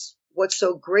what's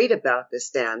so great about this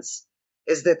dance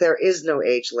is that there is no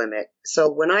age limit.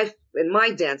 So in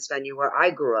my dance venue where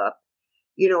I grew up,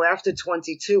 after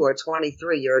 22 or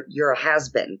 23, you're a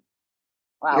has-been.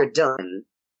 Wow. You're done.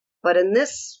 But in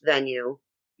this venue,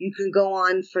 you can go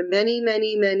on for many,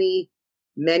 many, many,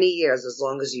 many years as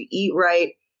long as you eat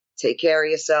right, take care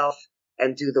of yourself,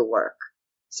 and do the work.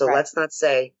 So let's not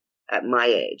say at my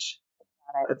age.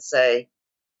 Let's say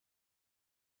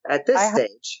at this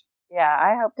stage.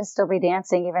 I hope to still be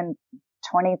dancing even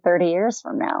 20, 30 years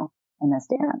from now in this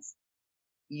dance.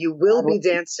 You will be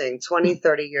dancing 20,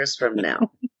 30 years from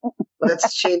now.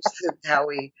 Let's change how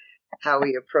we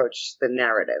approach the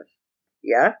narrative.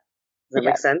 Yeah? Does that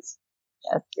make sense?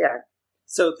 Yes. Yeah.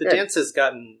 So the dance has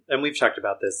gotten, and we've talked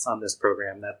about this on this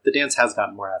program, that the dance has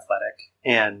gotten more athletic.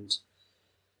 And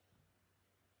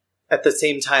at the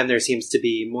same time, there seems to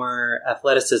be more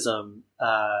athleticism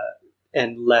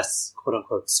and less, quote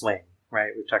unquote, swing,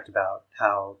 right? We've talked about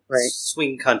how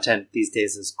swing content these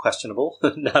days is questionable,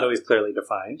 not always clearly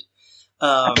defined.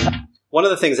 One of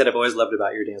the things that I've always loved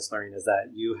about your dance, Laureen, is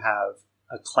that you have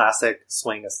a classic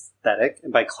swing aesthetic.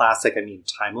 And by classic, I mean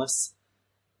timeless.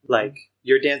 Like,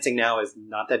 your dancing now is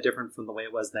not that different from the way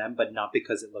it was then, but not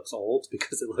because it looks old,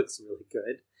 because it looks really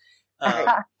good.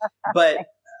 But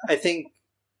I think,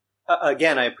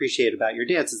 again, I appreciate about your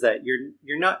dance is that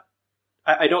you're not,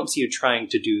 I don't see you trying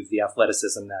to do the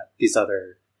athleticism that these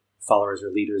other followers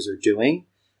or leaders are doing.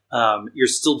 You're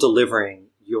still delivering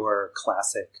your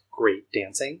classic great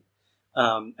dancing.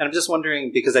 And I'm just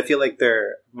wondering, because I feel like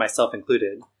they're, myself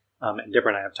included, and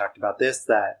Deborah and I have talked about this,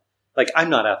 that like,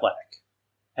 I'm not athletic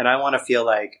and I want to feel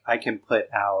like I can put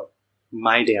out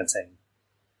my dancing,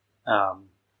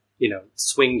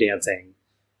 swing dancing,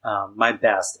 my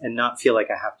best, and not feel like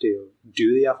I have to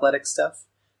do the athletic stuff.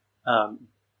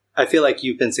 I feel like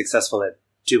you've been successful at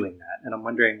doing that. And I'm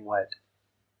wondering what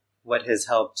has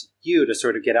helped you to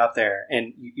sort of get out there.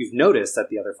 And you've noticed that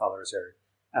the other followers are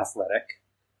athletic,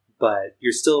 but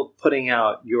you're still putting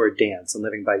out your dance and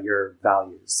living by your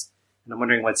values. And I'm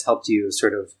wondering what's helped you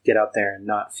sort of get out there and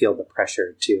not feel the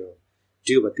pressure to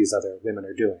do what these other women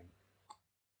are doing.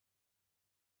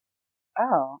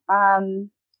 Oh,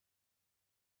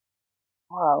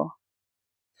 whoa.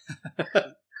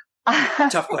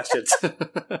 Tough questions. Well,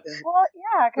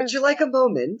 yeah. Would you like a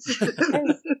moment?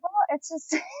 It's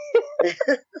just, gosh,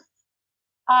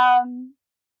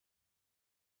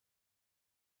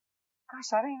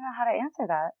 I don't even know how to answer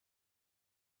that.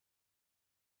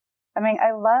 I mean,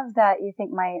 I love that you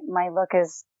think my look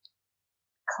is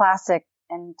classic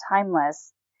and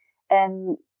timeless.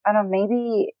 And I don't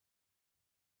know,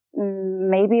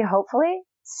 maybe hopefully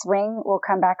swing will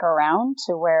come back around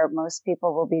to where most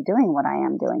people will be doing what I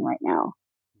am doing right now.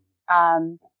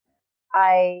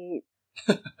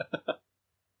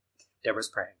 Deborah's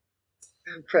praying.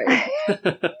 I'm praying.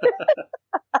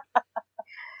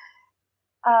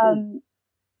 I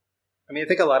mean, I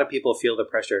think a lot of people feel the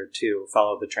pressure to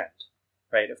follow the trend,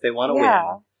 right? If they want to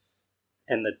win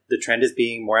and the trend is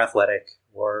being more athletic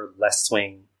or less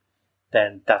swing,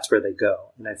 then that's where they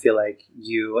go. And I feel like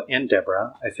you and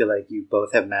Deborah, I feel like you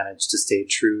both have managed to stay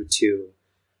true to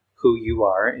who you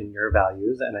are and your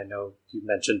values. And I know you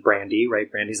mentioned Brandy, right?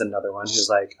 Brandy's another one who's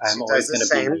like, I'm always going to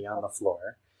be me on the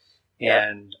floor. Yeah.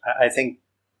 And I think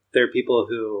there are people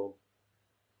who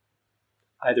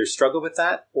either struggle with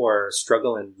that or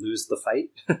struggle and lose the fight,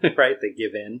 right? They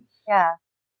give in. Yeah.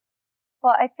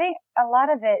 Well, I think a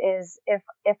lot of it is if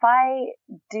I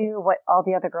do what all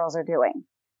the other girls are doing,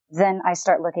 then I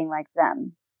start looking like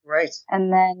them. Right.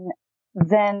 And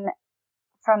then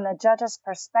from the judge's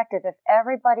perspective, if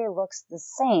everybody looks the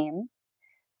same,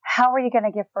 how are you going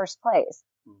to give first place?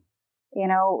 You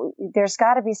know, there's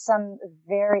got to be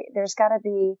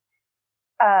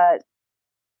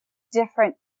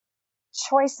different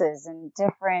choices and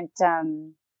different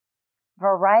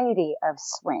variety of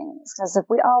swings. Because if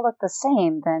we all look the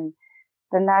same, then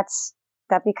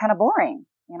that'd be kind of boring.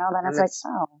 You know, then it's like,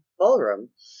 oh, ballroom.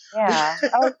 Yeah.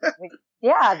 Oh,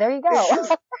 yeah. There you go.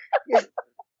 Yeah.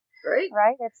 Right.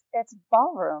 Right. It's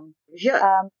ballroom.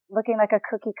 Yeah. Looking like a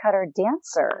cookie cutter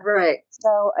dancer. Right.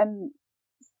 So,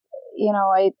 you know,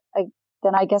 I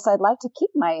guess I'd like to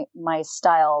keep my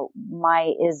style,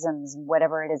 my isms,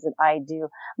 whatever it is that I do,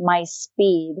 my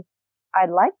speed. I'd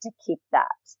like to keep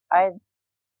that.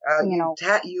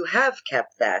 You have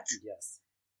kept that. Yes.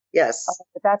 Yes.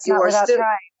 But that's not without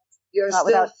trying. You're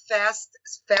still fast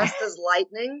as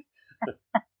lightning.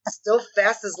 Still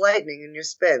fast as lightning in your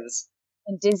spins.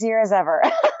 And dizzier as ever.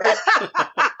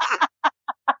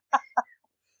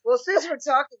 Well, since we're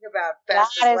talking about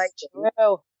fast as lightning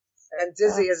and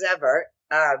dizzy as ever,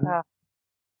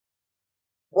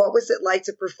 what was it like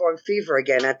to perform Fever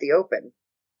again at the Open?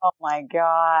 Oh my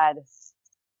God.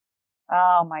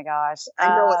 Oh my gosh. I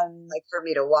know what it's like for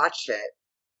me to watch it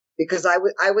because I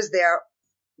was there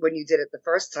when you did it the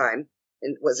first time.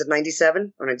 And was it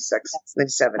 97 or 96? Yes.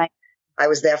 97. I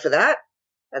was there for that.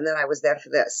 And then I was there for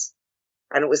this.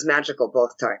 And it was magical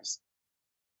both times.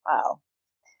 Wow.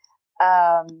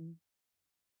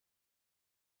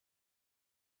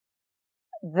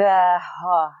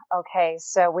 Okay.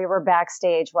 So we were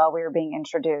backstage while we were being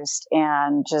introduced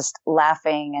and just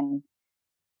laughing and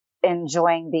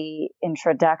enjoying the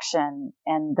introduction.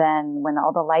 And then when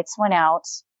all the lights went out,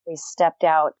 we stepped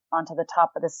out onto the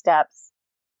top of the steps.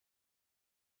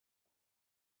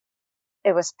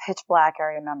 It was pitch black,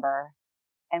 I remember.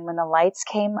 And when the lights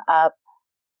came up,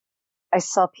 I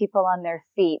saw people on their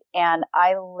feet and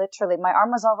I literally, my arm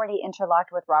was already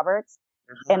interlocked with Robert's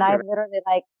and I literally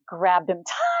like grabbed him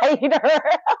tighter.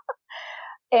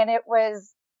 And it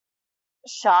was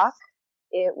shock.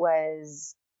 It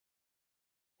was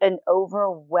an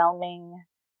overwhelming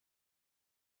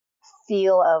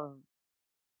feel of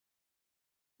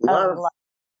love.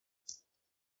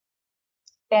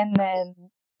 And then,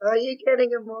 are you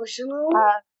getting emotional?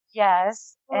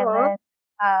 Yes. And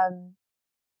then,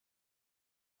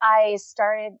 I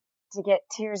started to get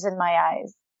tears in my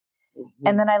eyes. Mm-hmm.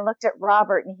 And then I looked at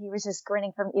Robert and he was just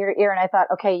grinning from ear to ear. And I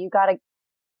thought, okay, you got to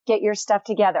get your stuff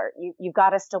together. You got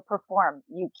to still perform.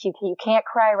 You can't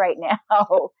cry right now.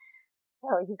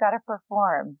 So you got to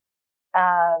perform.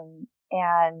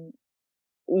 And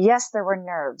yes, there were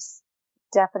nerves,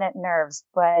 definite nerves,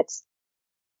 but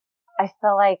I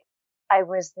felt like I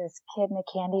was this kid in a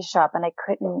candy shop and I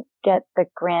couldn't get the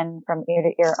grin from ear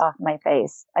to ear off my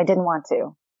face. I didn't want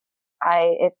to.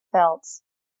 It felt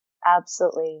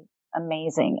absolutely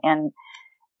amazing. And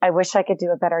I wish I could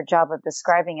do a better job of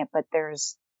describing it, but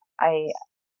it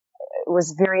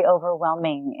was very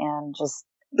overwhelming, and just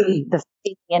the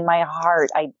feeling in my heart.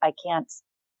 I can't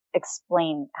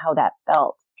explain how that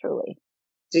felt, truly.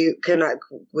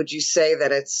 Would you say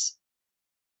that it's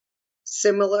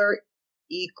similar,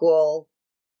 equal,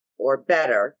 or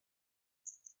better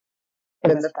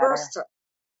than the first time?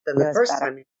 Than the first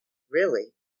time,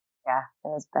 really? Yeah, it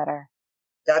was better.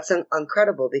 That's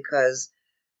incredible, because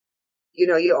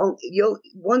you'll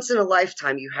once in a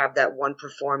lifetime you have that one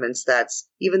performance that's,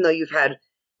 even though you've had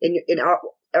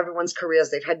everyone's careers,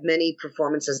 they've had many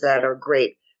performances that are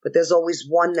great, but there's always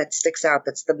one that sticks out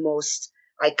that's the most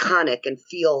iconic and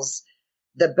feels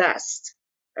the best.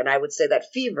 And I would say that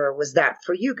Fever was that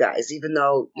for you guys, even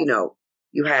though,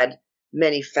 you had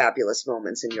many fabulous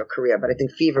moments in your career, but I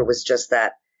think Fever was just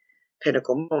that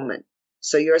pinnacle moment.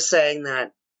 So you're saying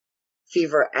that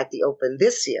Fever at the Open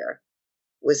this year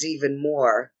was even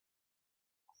more.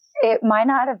 It might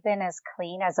not have been as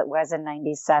clean as it was in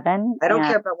 97. I don't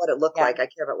care about what it looked like. I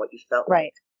care about what you felt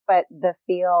like. But the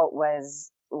feel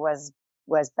was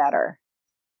better.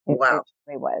 Wow. It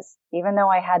really was. Even though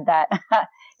I had that,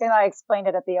 I explained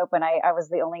it at the Open, I was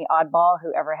the only oddball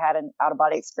who ever had an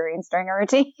out-of-body experience during a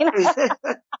routine.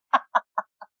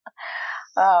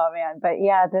 Oh, man. But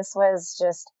yeah, this was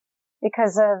just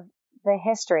because of the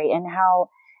history and how,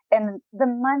 and the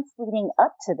months leading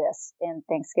up to this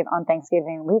on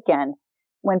Thanksgiving weekend,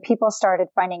 when people started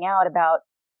finding out about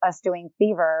us doing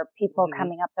Fever, people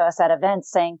coming up to us at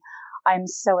events saying, I'm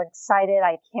so excited.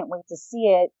 I can't wait to see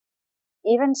it.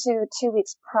 Even to 2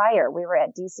 weeks prior, we were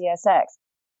at DCSX,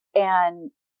 and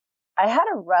I had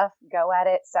a rough go at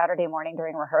it Saturday morning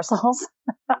during rehearsals.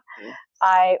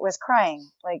 I was crying,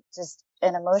 like just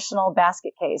an emotional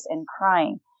basket case, and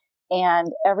crying.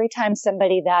 And every time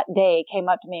somebody that day came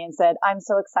up to me and said, I'm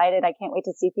so excited, I can't wait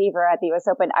to see Fever at the US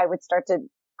Open, I would start to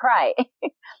cry.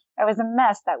 I was a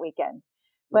mess that weekend.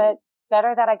 But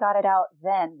better that I got it out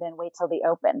then than wait till the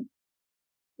Open.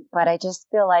 But I just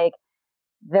feel like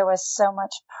there was so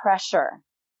much pressure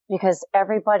because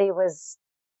everybody was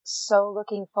so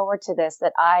looking forward to this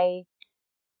that I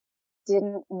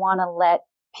didn't want to let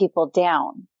people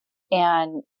down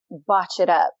and botch it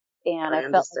up. And I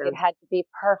felt like it had to be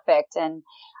perfect. And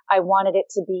I wanted it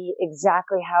to be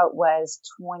exactly how it was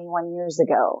 21 years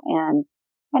ago. And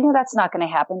I knew that's not going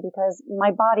to happen because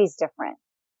my body's different.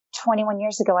 21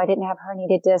 years ago, I didn't have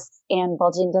herniated discs and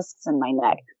bulging discs in my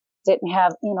neck. Didn't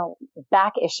have,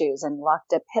 back issues and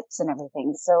locked up hips and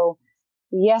everything. So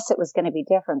yes, it was going to be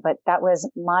different, but that was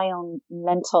my own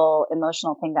mental,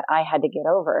 emotional thing that I had to get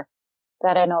over.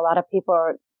 That I know a lot of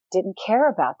people didn't care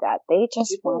about that. They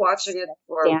just people watching it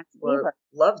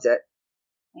loved it.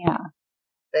 Yeah,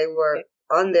 they were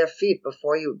on their feet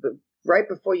right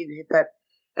before you hit that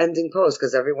ending pose,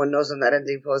 because everyone knows when that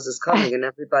ending pose is coming, and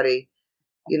everybody,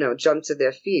 jumped to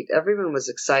their feet. Everyone was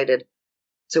excited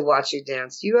to watch you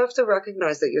dance. You have to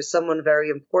recognize that you're someone very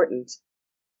important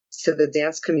to the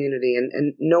dance community,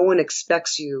 and no one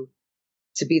expects you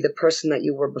to be the person that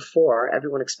you were before.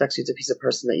 Everyone expects you to be the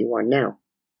person that you are now.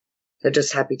 They're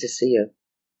just happy to see you.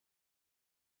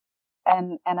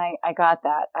 And I got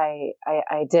that.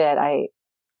 I did.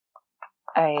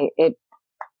 It,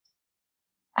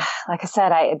 like I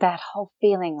said, that whole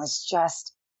feeling was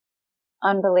just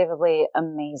unbelievably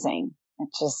amazing.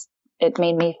 It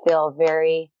made me feel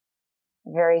very,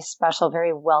 very special,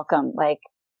 very welcome. Like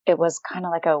it was kind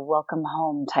of like a welcome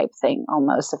home type thing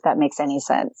almost, if that makes any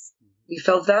sense. You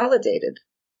felt validated.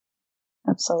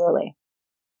 Absolutely.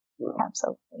 Well,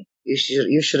 absolutely.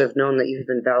 You should have known that you've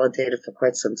been validated for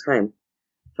quite some time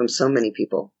from so many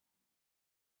people.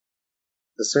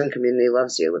 The swing community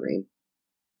loves you, Laureen.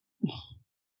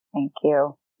 Thank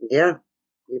you. Yeah,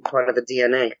 you're part of the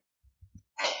DNA.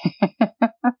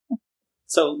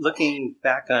 So looking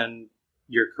back on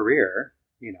your career,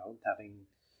 having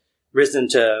risen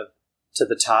to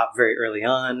the top very early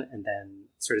on and then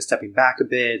sort of stepping back a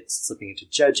bit, slipping into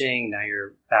judging, now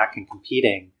you're back and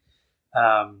competing.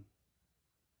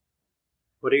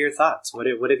 What are your thoughts? What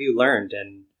have you learned?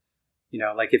 And,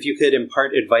 if you could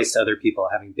impart advice to other people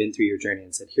having been through your journey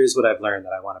and said, here's what I've learned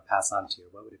that I want to pass on to you,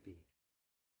 what would it be?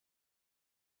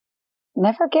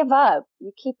 Never give up.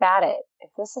 You keep at it. If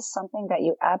this is something that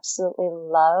you absolutely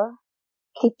love,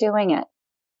 keep doing it,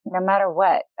 no matter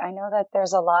what. I know that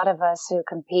there's a lot of us who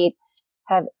compete,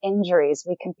 have injuries.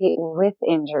 We compete with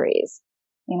injuries.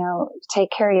 Take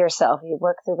care of yourself. You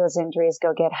work through those injuries,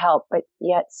 go get help, but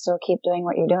yet still keep doing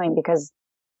what you're doing, because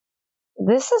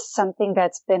this is something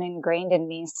that's been ingrained in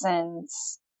me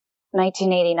since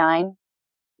 1989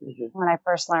 when I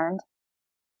first learned.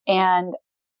 And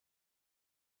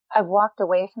I've walked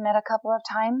away from it a couple of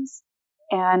times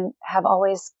and have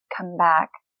always come back.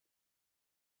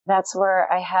 That's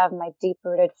where I have my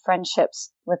deep-rooted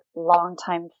friendships with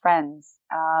longtime friends.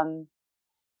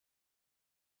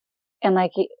 And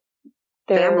like,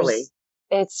 Family.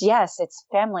 It's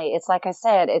family. It's like I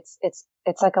said, it's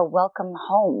like a welcome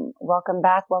home, welcome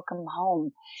back, welcome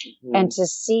home. Mm-hmm. And to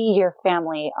see your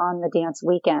family on the dance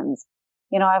weekends.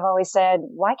 You know, I've always said,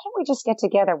 why can't we just get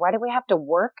together? Why do we have to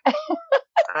work?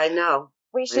 I know.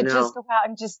 We should just go out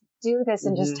and just do this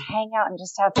and just hang out and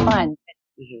just have fun.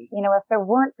 You know, if there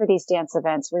weren't for these dance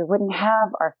events, we wouldn't have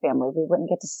our family. We wouldn't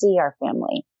get to see our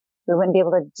family. We wouldn't be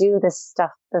able to do this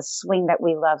stuff, the swing that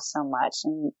we love so much.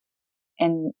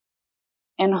 And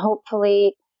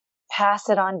hopefully pass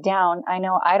it on down. I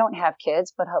know I don't have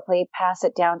kids, but hopefully pass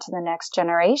it down to the next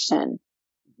generation.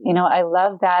 You know, I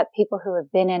love that people who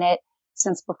have been in it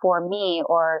since before me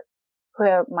or who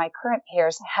are my current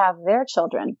peers have their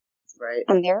children. Right.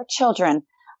 And their children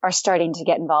are starting to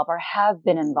get involved or have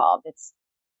been involved.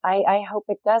 I hope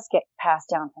it does get passed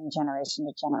down from generation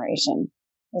to generation.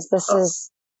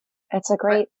 It's a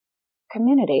great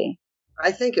community.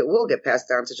 I think it will get passed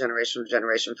down to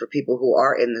generation for people who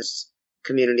are in this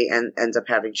community and end up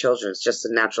having children. It's just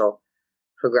a natural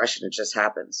progression. It just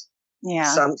happens.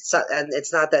 Yeah. And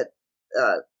it's not that,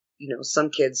 some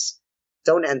kids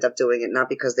don't end up doing it, not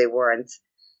because they weren't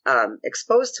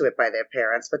exposed to it by their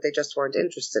parents, but they just weren't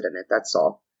interested in it. That's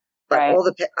all. But right.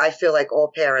 I feel like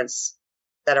all parents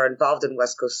that are involved in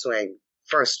West Coast Swing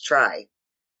first try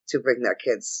to bring their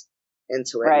kids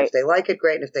into it. Right. And if they like it,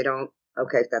 great. And if they don't,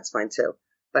 okay, that's fine too.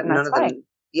 But none of them,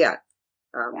 yeah.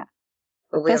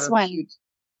 But this one, he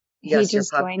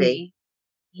just joined me.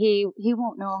 He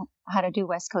won't know how to do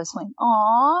West Coast Swing.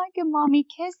 Aw, give mommy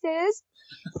kisses.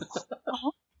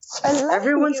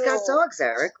 Everyone's got dogs,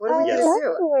 Eric. What are we going to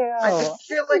do? I just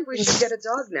feel like we should get a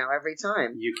dog now every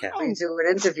time. You can. We do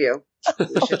an interview.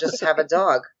 We should just have a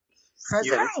dog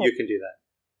present. You can do that.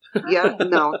 Yeah,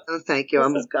 no, thank you.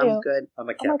 I'm good. I'm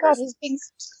a cat. Oh my God,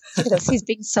 he's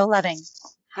being so loving.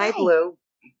 Hi, Blue.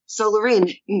 So,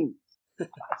 Laureen,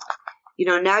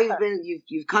 now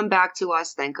you've come back to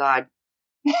us. Thank God.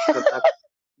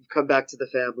 You've come back to the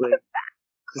family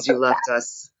because you left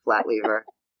us, flat lever.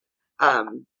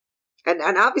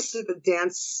 And obviously the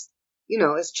dance,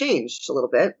 has changed a little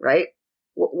bit, right?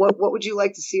 What would you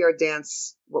like to see our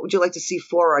dance? What would you like to see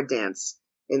for our dance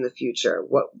in the future?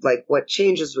 What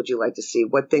changes would you like to see?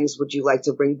 What things would you like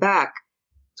to bring back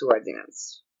to our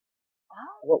dance?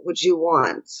 What would you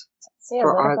want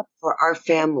for our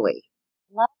family?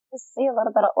 Love to see a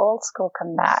little bit of old school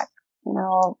come back.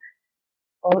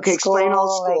 Explain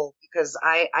old school, because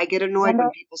I get annoyed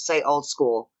when people say old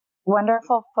school.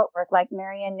 Wonderful footwork, like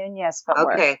Marianne Nunez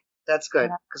footwork. Okay, that's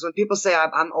good. Because when people say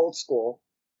I'm old school,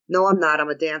 no, I'm not. I'm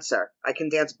a dancer. I can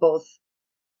dance both.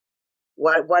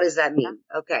 What does that mean?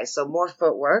 Okay, so more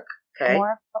footwork. Okay.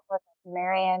 More footwork like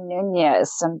Marianne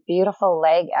Nunez. Some beautiful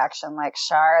leg action like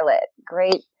Charlotte.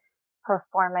 Great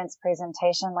performance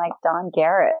presentation like Dawn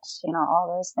Garrett.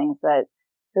 All those things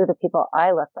who the people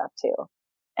I looked up to.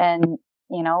 And,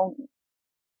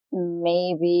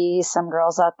 maybe some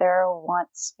girls out there want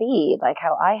speed, like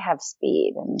how I have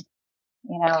speed, and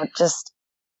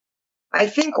I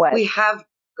think we have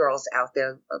girls out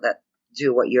there that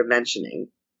do what you're mentioning.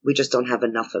 We just don't have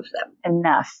enough of them.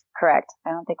 Enough, correct.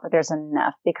 I don't think there's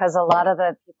enough, because a lot of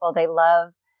the people, they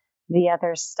love the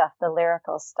other stuff, the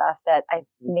lyrical stuff, that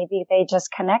maybe they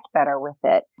just connect better with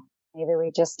it. Maybe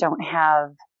we just don't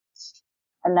have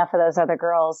enough of those other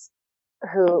girls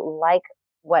who like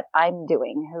what I'm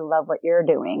doing, who love what you're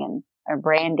doing, and are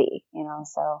Brandy,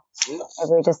 so maybe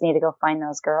we just need to go find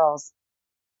those girls,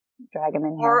 drag them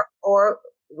in here. Or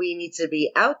we need to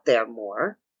be out there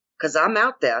more, because I'm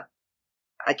out there.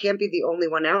 I can't be the only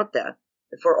one out there.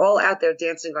 If we're all out there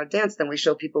dancing our dance, then we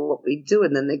show people what we do,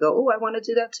 and then they go, oh, I want to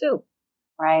do that too.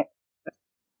 Right.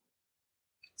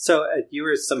 So you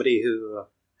were somebody who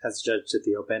has judged at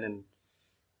the Open, and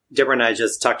Deborah and I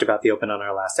just talked about the Open on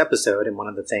our last episode, and one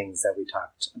of the things that we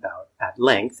talked about at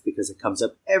length, because it comes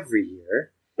up every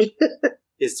year,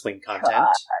 is swing content.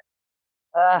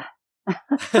 That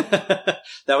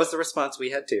was the response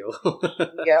we had too.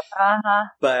 Yep.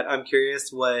 But I'm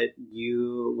curious what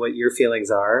your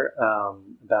feelings are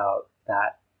about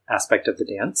that aspect of the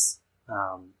dance,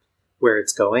 where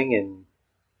it's going,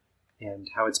 and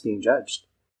how it's being judged.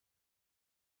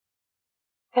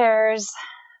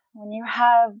 When you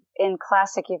have in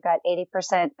classic, you've got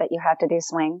 80% that you have to do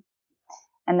swing.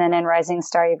 And then in Rising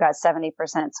Star, you've got 70%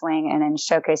 swing. And in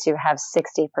Showcase, you have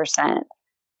 60%.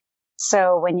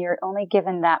 So when you're only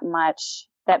given that much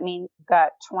that means you've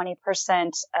got 20%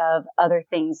 of other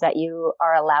things that you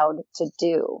are allowed to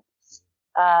do.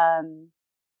 And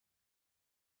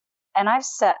I've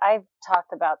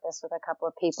talked about this with a couple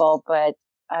of people, but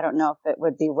I don't know if it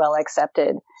would be well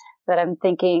accepted. But I'm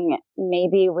thinking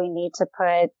maybe we need to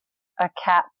put a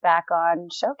cap back on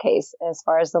Showcase as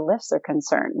far as the lifts are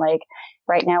concerned. Like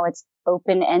right now it's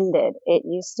open-ended. It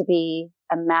used to be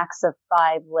a max of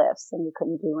 5 lifts and you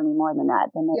couldn't do any more than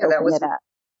that. Then they opened it up.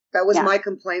 That was my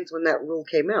complaint when that rule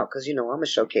came out, because I'm a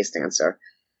Showcase dancer.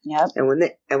 Yep. And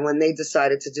when they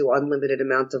decided to do unlimited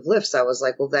amount of lifts, I was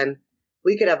like, well, then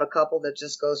we could have a couple that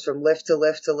just goes from lift to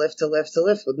lift to lift to lift to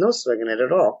lift with no swing in it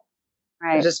at all.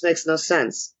 Right. It just makes no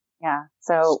sense. Yeah.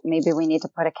 So maybe we need to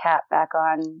put a cap back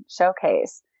on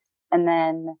Showcase. And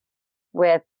then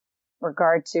with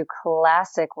regard to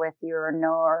classic, with you're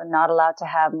not allowed to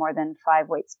have more than 5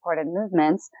 weight supported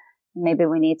movements, maybe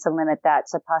we need to limit that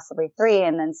to possibly 3.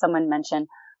 And then someone mentioned,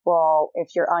 well,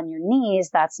 if you're on your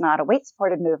knees, that's not a weight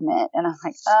supported movement. And I'm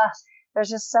like, there's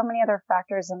just so many other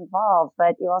factors involved,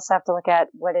 but you also have to look at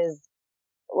what is,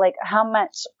 like, how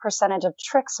much percentage of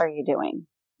tricks are you doing?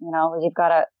 You've got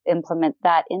to implement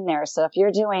that in there. So if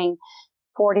you're doing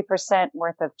 40%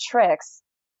 worth of tricks,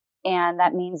 and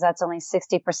that means that's only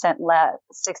 60%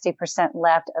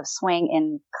 left of swing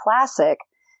in classic,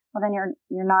 well, then you're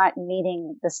not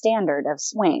meeting the standard of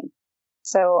swing.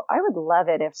 So I would love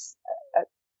it if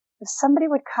somebody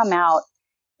would come out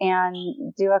and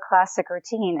do a classic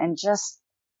routine and just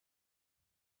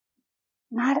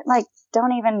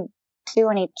don't even do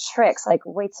any tricks, like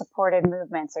weight supported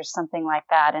movements or something like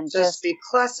that, and just be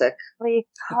classic. Be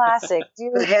classic.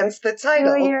 Hence the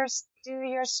title. Do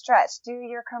your stretch, do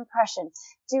your compression,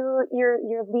 do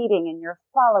your leading and your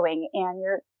following and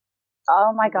your,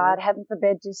 oh my God, heaven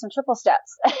forbid, do some triple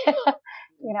steps. And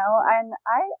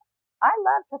I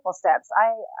love triple steps.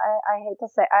 I hate to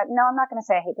say, no, I'm not going to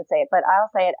say I hate to say it, but I'll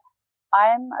say it.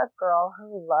 I'm a girl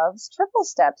who loves triple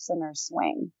steps in her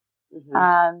swing.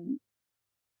 Mm-hmm.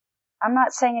 I'm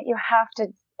not saying that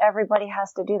everybody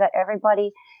has to do that.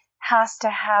 Everybody has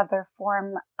to have their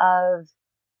form of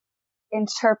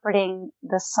interpreting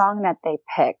the song that they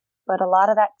pick. But a lot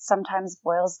of that sometimes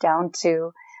boils down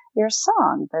to your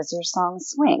song. Does your song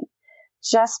swing?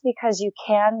 Just because you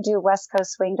can do West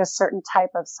Coast swing to certain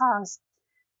type of songs,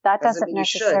 that doesn't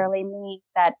necessarily mean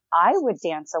that I would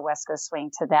dance a West Coast swing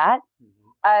to that. Mm-hmm.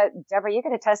 Deborah, you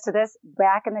could attest to this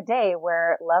back in the day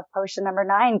where Love Potion number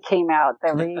 9 came out,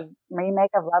 the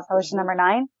remake of Love Potion number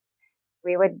 9.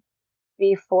 We would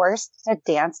be forced to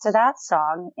dance to that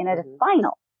song in a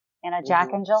final, in a Jack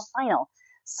and Jill final.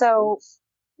 So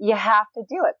you have to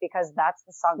do it because that's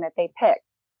the song that they pick.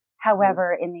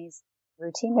 However, in these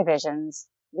routine divisions,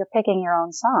 you're picking your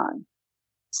own song.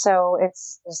 So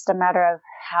it's just a matter of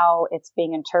how it's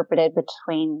being interpreted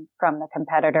from the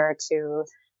competitor to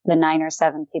the 9 or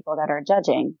 7 people that are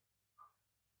judging.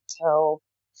 So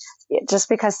just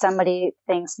because somebody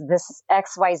thinks this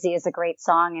XYZ is a great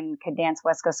song and could dance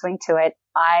West Coast swing to it,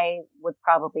 I would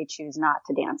probably choose not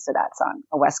to dance to that song,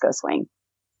 a West Coast swing.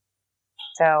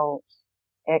 So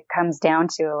it comes down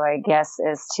to, I guess,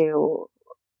 as to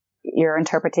your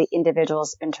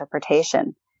individual's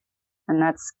interpretation. And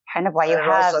that's kind of why you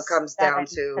have also comes 7 down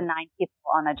to 9 people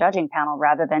on a judging panel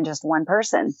rather than just one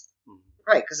person.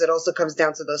 Right, because it also comes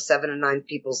down to those 7 and 9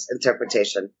 people's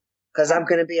interpretation. Because I'm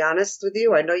going to be honest with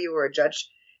you, I know you were a judge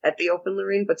at the Open,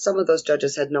 Laureen, but some of those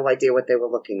judges had no idea what they were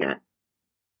looking at.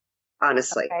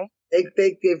 Honestly. Okay.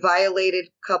 They violated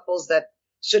couples that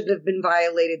shouldn't have been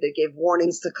violated. They gave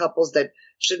warnings to couples that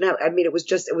shouldn't have. I mean, it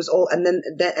was all, and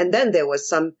then there was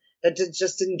some that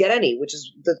just didn't get any,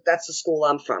 that's the school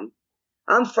I'm from.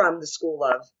 I'm from the school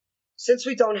of, since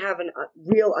we don't have a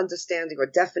real understanding or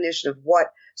definition of what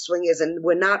swing is, and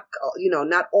we're not,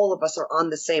 not all of us are on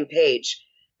the same page,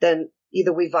 then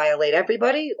either we violate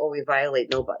everybody or we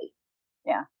violate nobody.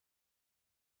 Yeah.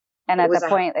 And at the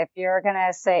point, if you're going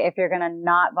to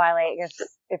not violate,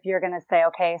 if you're going to say,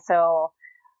 okay, so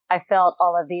I felt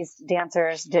all of these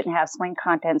dancers didn't have swing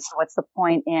content, so what's the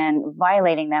point in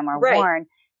violating them or warn?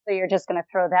 So you're just going to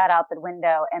throw that out the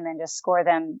window and then just score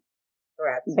them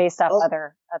based off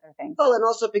other things. Well, and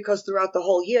also because throughout the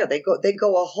whole year, they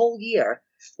go a whole year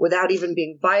without even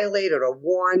being violated or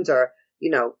warned or,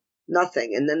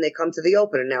 nothing. And then they come to the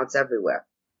Open and now it's everywhere.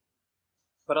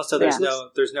 But also there's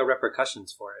no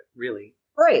repercussions for it, really.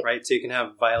 Right. Right. So you can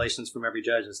have violations from every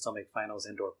judge and still make finals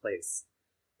indoor place.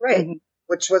 Right. Mm-hmm.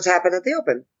 Which was happened at the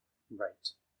Open. Right.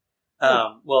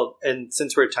 Well, and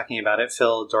since we're talking about it,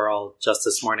 Phil Doral just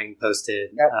this morning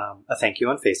posted a thank you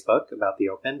on Facebook about the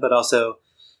Open, but also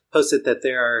posted that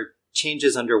there are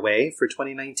changes underway for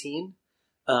 2019.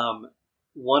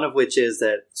 One of which is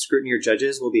that scrutineer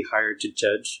judges will be hired to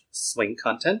judge swing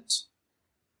content.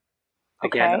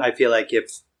 Again, Okay. I feel like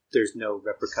if there's no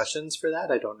repercussions for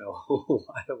that, I don't know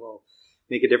why it will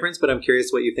make a difference, but I'm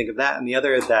curious what you think of that. And the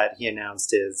other that he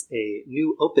announced is a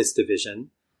new Opus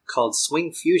division called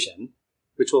Swing Fusion,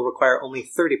 which will require only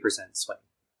 30% swing.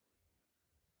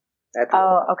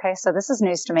 Oh, okay. So this is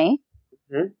news to me.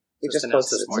 Mm-hmm. You just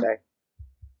posted it today.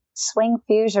 Swing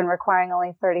Fusion requiring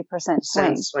only 30%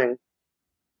 swing. Swing.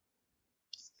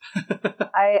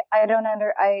 I don't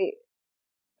understand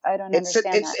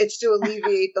that. It's to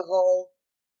alleviate the whole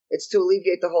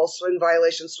swing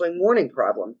violation, swing warning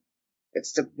problem.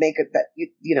 It's to make it that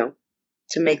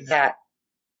to make that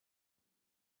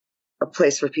a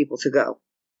place for people to go.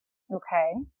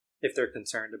 Okay. If they're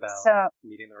concerned about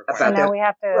meeting the requirements. So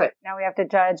now we have to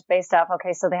judge based off,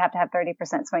 okay, so they have to have 30%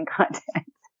 swing content.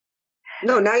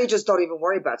 No, now you just don't even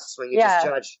worry about swing. You just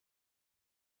judge.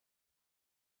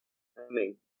 I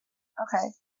mean.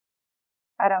 Okay.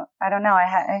 I don't know.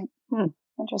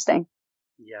 Interesting.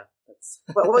 Yeah. That's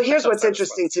well, here's what's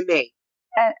interesting to me.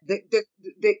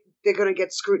 They're going to get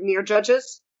scrutineer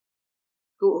judges.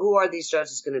 Who are these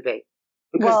judges going to be?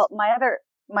 Well, my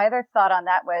other thought on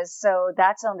that was, so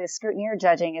that's only the scrutineer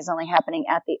judging is only happening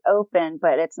at the Open,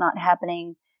 but it's not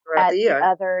happening at the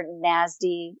other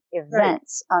NASD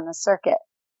events on the circuit.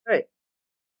 Right.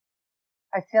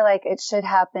 I feel like it should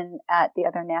happen at the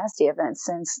other NASD events,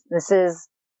 since this is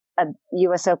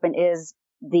U.S. Open is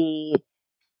the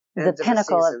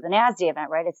pinnacle of the NASD event,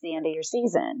 right? It's the end of your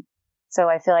season. So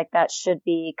I feel like that should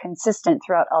be consistent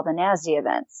throughout all the NASD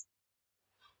events.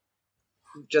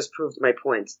 You've just proved my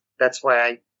point. That's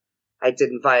why I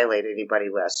didn't violate anybody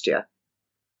last year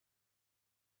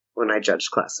when I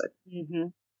judged Classic. Mm-hmm.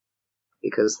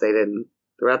 Because they didn't,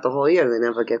 throughout the whole year, they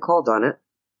never get called on it.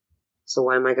 So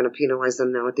why am I going to penalize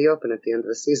them now at the Open at the end of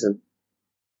the season?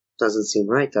 Doesn't seem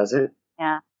right, does it?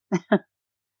 Yeah.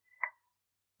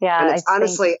 Yeah. And it's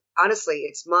honestly,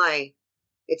 it's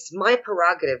my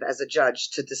prerogative as a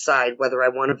judge to decide whether I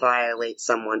want to violate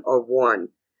someone or warn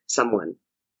someone.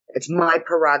 It's my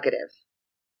prerogative.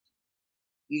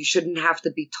 You shouldn't have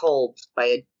to be told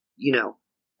by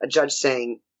a judge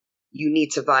saying you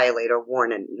need to violate or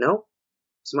warn. And no,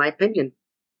 it's my opinion.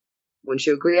 Wouldn't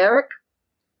you agree, Eric?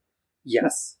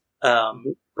 Yes.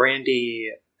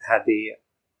 Brandy had the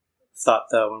thought,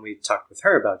 though, when we talked with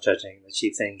her about judging, that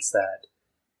she thinks that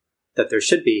there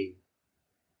should be,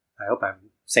 I hope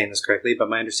I'm saying this correctly, but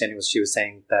my understanding was she was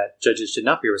saying that judges should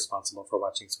not be responsible for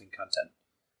watching swing content.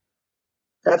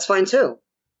 That's fine, too.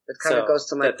 It kind of goes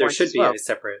to my point. There should be a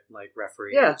separate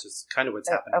referee, which is kind of what's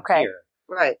happening here.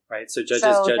 Right. Right. So judges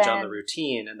judge on the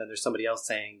routine, and then there's somebody else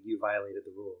saying you violated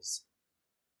the rules.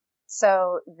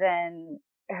 So then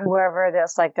whoever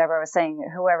this, like Deborah was saying,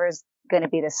 whoever's going to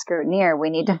be the scrutineer, we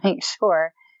need to make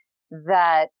sure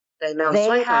that they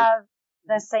have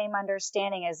the same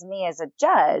understanding as me as a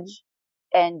judge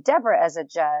and Deborah as a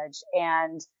judge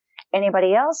and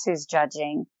anybody else who's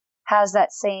judging has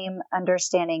that same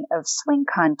understanding of swing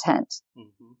content.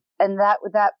 Mm-hmm. And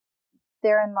that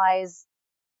therein lies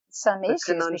some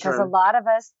issues because a lot of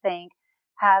us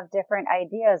have different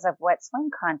ideas of what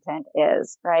swing content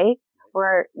is, right?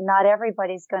 Where not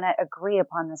everybody's going to agree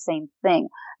upon the same thing.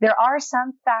 There are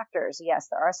some factors, yes,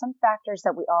 there are some factors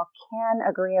that we all can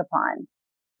agree upon.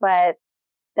 But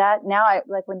that now,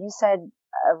 like when you said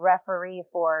a referee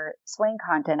for swing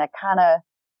content, I kind of...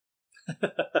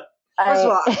 First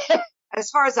of all, as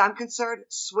far as I'm concerned,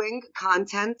 swing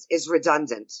content is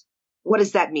redundant. What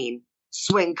does that mean?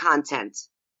 Swing content.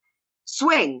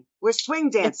 Swing. We're swing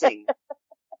dancing.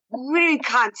 Swing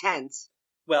content.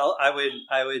 Well, I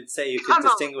would say you could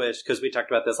distinguish, because we talked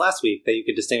about this last week, that you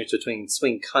could distinguish between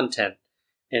swing content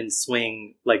and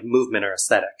swing movement or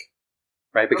aesthetic,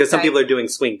 right? Because some people are doing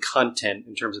swing content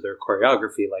in terms of their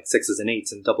choreography, like sixes and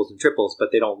eights and doubles and triples,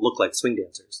 but they don't look like swing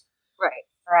dancers.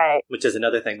 Right. Which is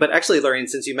another thing. But actually, Laureen,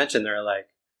 since you mentioned there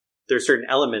are certain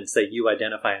elements that you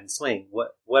identify in swing.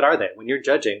 What are they? When you're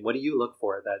judging, what do you look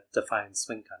for that defines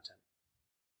swing content?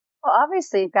 Well,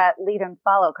 obviously you've got lead and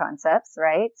follow concepts,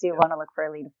 right? So you want to look for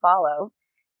a lead and follow.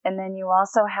 And then you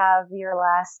also have your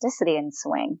elasticity in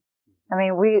swing. I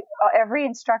mean, every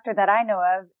instructor that I know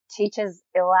of teaches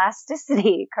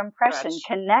elasticity, compression,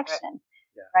 connection,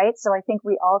 right? So I think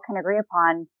we all can agree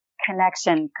upon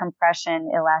connection,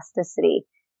 compression, elasticity.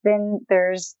 Then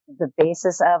there's the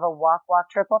basis of a walk,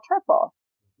 triple,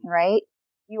 right?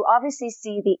 You obviously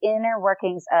see the inner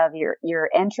workings of your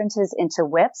entrances into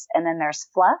whips, and then there's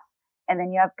fluff, and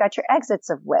then you have got your exits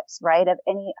of whips, right? Of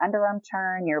any underarm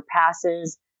turn, your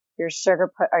passes, your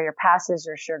sugar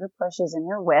pushes, and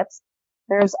your whips.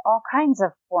 there's all kinds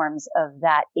of forms of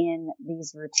that in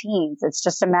these routines. It's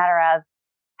just a matter of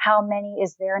how many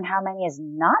is there and how many is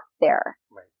not there.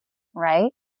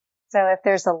 Right? So if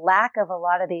there's a lack of a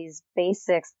lot of these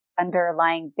basics,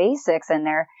 underlying basics in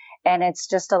there, and it's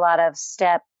just a lot of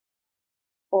step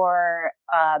or,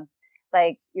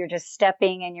 like you're just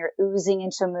stepping and you're oozing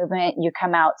into a movement, you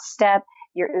come out step,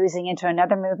 you're oozing into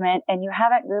another movement, and you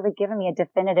haven't really given me a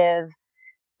definitive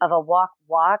of a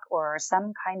walk or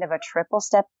some kind of a triple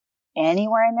step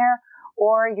anywhere in there,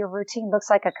 or your routine looks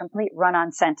like a complete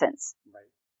run-on sentence.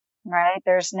 Right?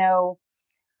 There's no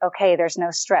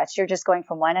stretch. You're just going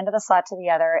from one end of the slot to the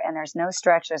other, and there's no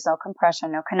stretch, there's no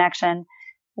compression, no connection.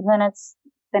 And then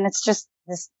it's just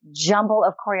this jumble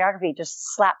of choreography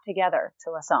just slapped together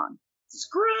to a song.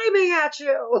 Screaming at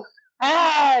you.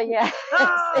 Ah, yeah.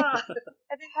 Ah,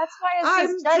 I think that's why I'm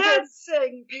as judges,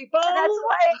 dancing, people. that's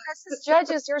why as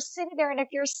judges, you're sitting there, and if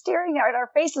you're staring at our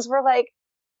faces, we're like,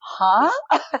 huh?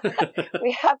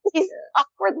 We have these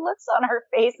awkward looks on our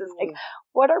faces. Like,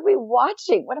 what are we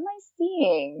watching? What am I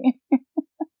seeing?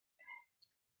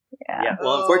 Yeah.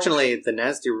 Well, unfortunately, the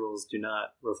NASD rules do not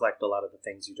reflect a lot of the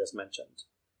things you just mentioned.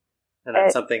 And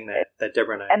that's something that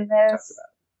Deborah and I talked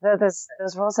about.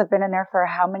 Those rules have been in there for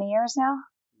how many years now?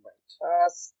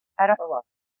 Right. I don't know.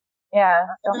 Yeah.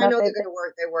 I know they're going to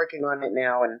work. They're working on it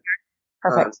now. And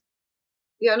perfect.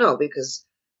 Yeah, no, because,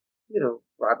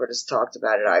 Robert has talked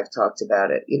about it. I've talked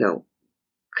about it.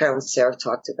 Karen and Sarah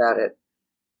talked about it.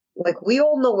 Like, we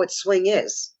all know what swing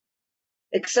is,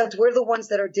 except we're the ones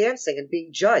that are dancing and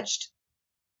being judged.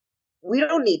 We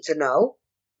don't need to know.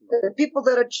 The people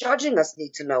that are judging us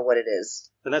need to know what it is.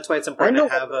 And that's why it's important to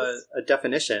have a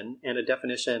definition, and a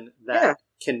definition that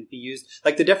can be used.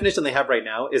 Like, the definition they have right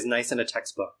now is nice in a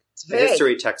textbook, a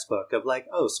history textbook of like,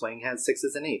 swing has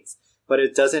 6s and 8s. But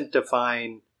it doesn't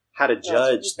define how to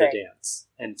judge the dance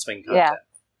and swing content.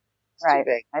 Yeah. Right.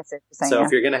 I see what you're saying, so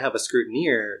if you're going to have a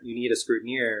scrutineer, you need a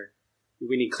scrutineer.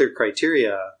 We need clear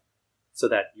criteria so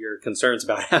that your concerns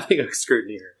about having a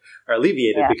scrutineer are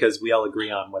alleviated because we all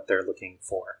agree on what they're looking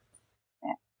for.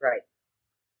 Yeah. Right.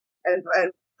 And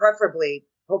preferably,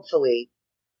 hopefully,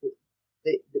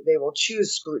 they will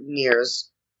choose scrutineers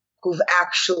who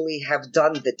actually have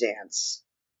done the dance.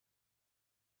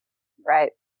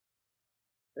 Right.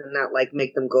 And not like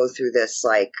make them go through this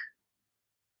like,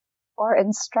 or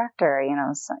instructor,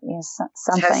 something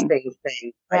testing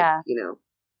thing. Like,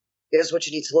 here's what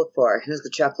you need to look for. Here's the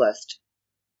checklist.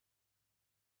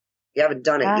 If you haven't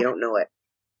done it, you don't know it.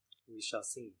 We shall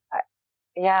see.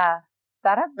 Yeah.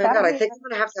 Oh my God, I think I'm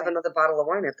going to have another bottle of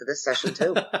wine after this session,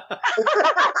 too.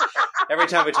 Every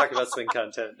time we talk about swing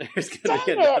content, there's going to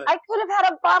be another. I could have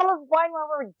had a bottle of wine while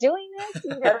we were doing this.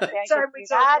 Sorry, we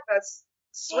talked about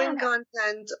swing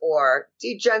content or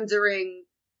degendering.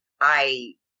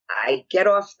 I get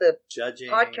off the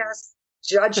podcast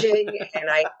judging, and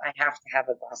I have to have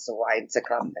a glass of wine to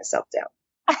calm myself down.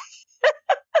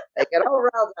 I get all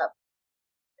riled up.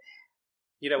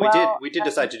 We did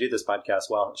decide to do this podcast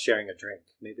while sharing a drink.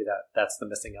 Maybe that's the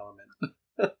missing element.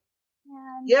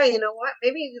 Yeah, you know what?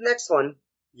 Maybe the next one.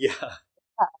 Yeah.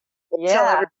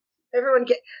 Tell everyone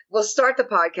we'll start the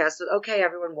podcast with, okay,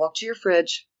 everyone, walk to your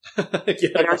fridge.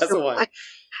 Get out your wine.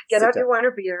 Get out your wine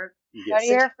or beer. Go to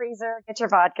your freezer, get your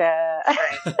vodka.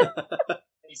 Right.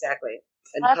 Exactly.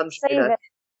 And I'll come say that,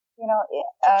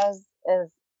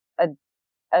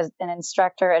 as an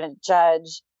instructor and a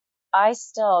judge, I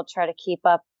still try to keep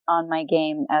up on my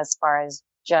game as far as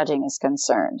judging is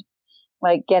concerned.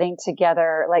 Like getting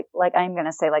together, like I'm going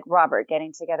to say, like Robert,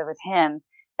 getting together with him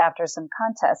after some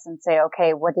contests and say,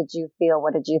 okay, what did you feel?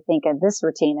 What did you think of this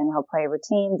routine? And he'll play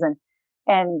routines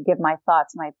and give my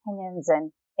thoughts, my opinions,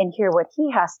 and hear what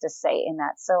he has to say in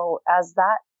that. So as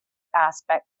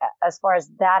far as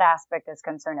that aspect is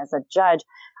concerned as a judge,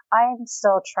 I'm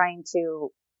still trying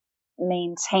to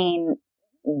maintain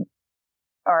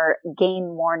or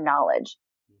gain more knowledge.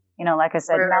 Like I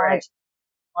said, knowledge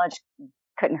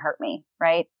couldn't hurt me,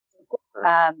 right?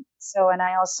 So, and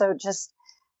I also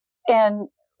and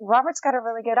Robert's got a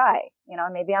really good eye.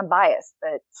 Maybe I'm biased,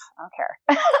 but I don't care.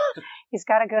 He's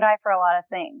got a good eye for a lot of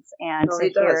things, and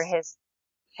to hear his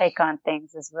take on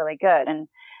things is really good. And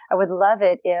I would love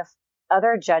it if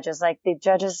other judges, like the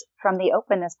judges from the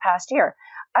Open this past year,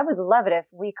 I would love it if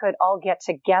we could all get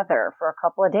together for a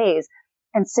couple of days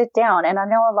and sit down. And I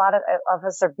know a lot of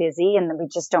us are busy and we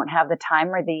just don't have the time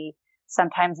or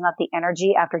sometimes not the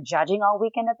energy after judging all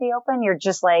weekend at the Open. You're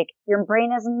just like, your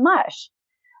brain is mush.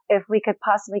 If we could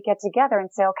possibly get together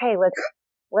and say, okay, let's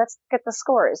look at the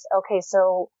scores. Okay,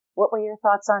 so what were your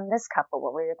thoughts on this couple?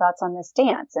 What were your thoughts on this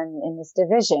dance and in this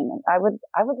division? And I would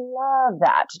love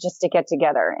that just to get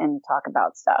together and talk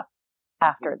about stuff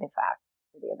after the fact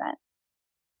of the event.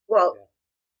 Well,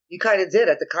 you kind of did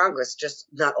at the Congress, just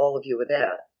not all of you were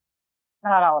there.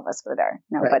 Not all of us were there,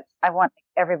 no, Right. but I want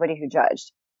everybody who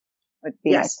judged would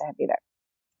be nice to have you there.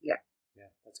 Yeah,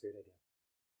 that's a great idea.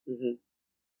 Mm-hmm.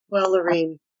 Well,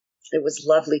 Laureen, it was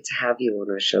lovely to have you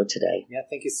on our show today. Yeah,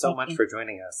 thank you so much for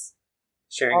joining us.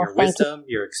 Sharing Well, your wisdom,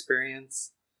 your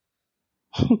experience.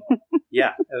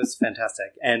 Yeah, it was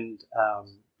fantastic. And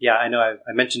yeah, I know I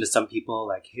mentioned to some people,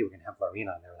 like, hey, we're going to have Laureen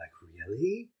on. They were like,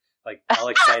 really? Like, all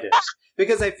excited.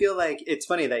 Because I feel like it's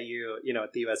funny that you know,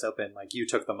 at the U.S. Open, like, you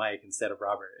took the mic instead of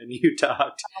Robert and you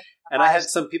talked. And I had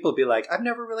some people be like, I've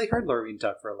never really heard Laureen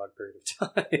talk for a long period of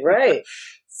time. Right.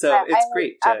 So Yeah, it's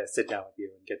great to sit down with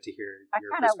you and get to hear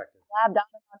your perspective. I kind of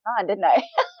blabbed on, didn't I?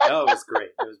 No, it was great.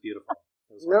 It was beautiful.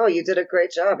 It was No, you did a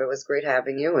great job. It was great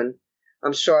having you. And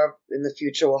I'm sure in the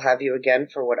future we'll have you again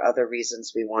for what other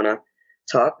reasons we want to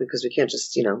talk, because we can't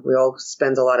just, you know, we all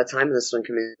spend a lot of time in the swing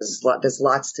community. There's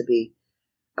lots to be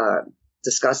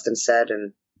discussed and said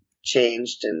and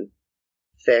changed and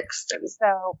fixed. And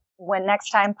So when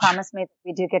next time, promise me that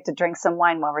we do get to drink some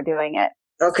wine while we're doing it.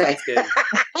 okay. Sounds good.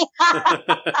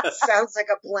 Sounds like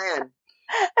a plan.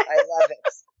 I love it.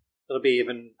 It'll be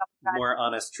even more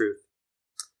honest truth.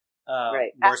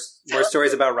 Right. More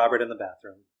stories about Robert in the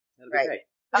bathroom. That'll be Right. great.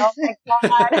 Oh my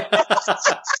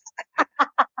God.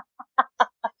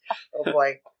 Oh boy.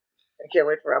 I can't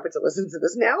wait for Robert to listen to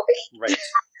this now. Right.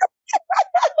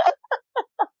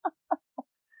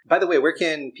 By the way, where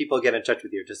can people get in touch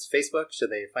with you? Just Facebook? Should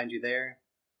they find you there?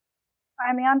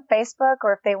 Find me on Facebook,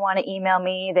 or if they want to email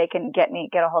me, they can get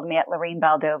a hold of me at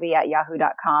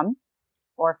LaureenBaldovi@yahoo.com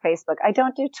or Facebook. I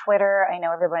don't do Twitter. I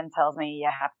know everyone tells me you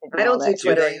have to do I don't do it.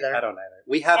 Twitter they? either. I don't either.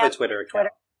 We have a Twitter account,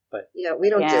 but Yeah, we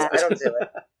don't do it. I don't do it.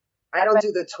 I don't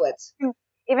do the twits.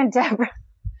 Even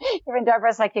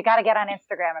Deborah's like, you got to get on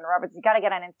Instagram, and Robert's, you got to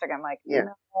get on Instagram. I'm like, Yeah.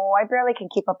 no, I barely can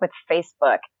keep up with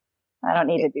Facebook. I don't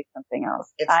need to do something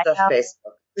else. It's the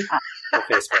Facebook. the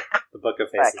Facebook, the Book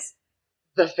of Faces.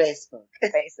 The Facebook.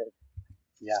 Faces.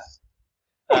 Yeah.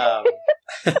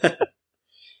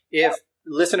 If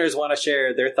listeners want to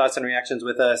share their thoughts and reactions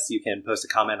with us, you can post a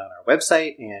comment on our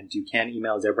website, and you can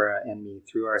email Deborah and me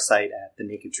through our site at The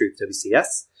Naked Truth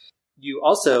WCS. You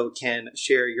also can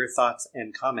share your thoughts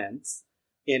and comments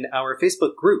in our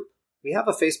Facebook group. We have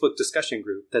a Facebook discussion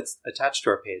group that's attached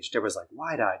to our page. Deborah's like,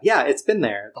 wide-eyed. Yeah, it's been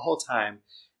there the whole time.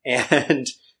 And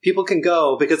people can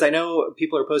go, because I know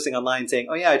people are posting online saying,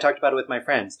 oh yeah, I talked about it with my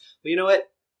friends. Well, you know what?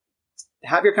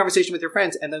 Have your conversation with your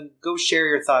friends and then go share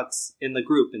your thoughts in the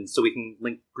group, and so we can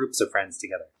link groups of friends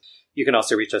together. You can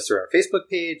also reach us through our Facebook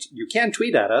page. You can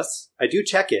tweet at us. I do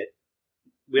check it.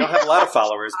 We don't have a lot of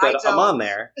followers, but I'm on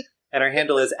there. And our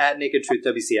handle is at Naked Truth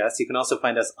WCS. You can also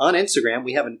find us on Instagram.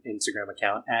 We have an Instagram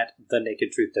account at The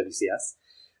Naked Truth WCS.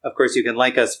 Of course, you can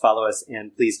like us, follow us,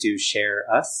 and please do share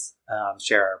us,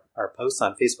 share our posts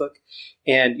on Facebook.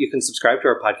 And you can subscribe to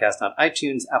our podcast on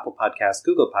iTunes, Apple Podcasts,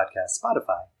 Google Podcasts,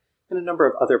 Spotify, and a number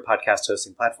of other podcast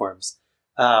hosting platforms.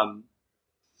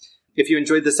 If you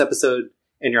enjoyed this episode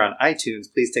and you're on iTunes,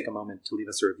 please take a moment to leave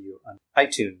us a review on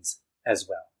iTunes as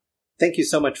well. Thank you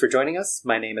so much for joining us.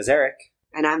 My name is Eric.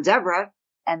 And I'm Deborah.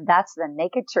 And that's the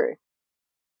naked truth.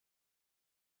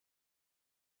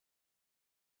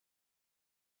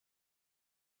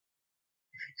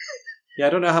 Yeah, I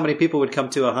don't know how many people would come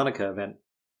to a Hanukkah event.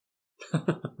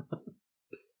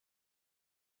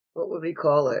 What would we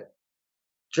call it?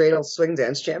 Dreidel Swing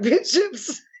Dance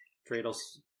Championships. Dreidel,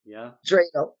 yeah.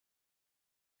 Dreidel.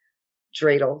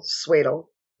 Swadel.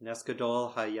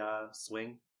 Neskadol Haya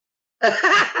Swing.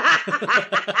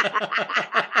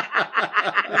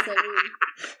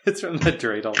 It's from the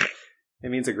dreidel. It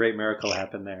means a great miracle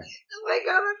happened there. Oh my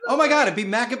god! Oh my god! It'd be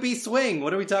Maccabee Swing.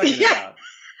 What are we talking about?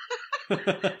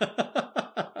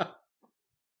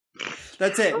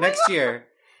 That's it. Next year.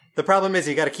 The problem is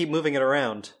you got to keep moving it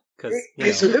around because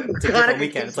it's a different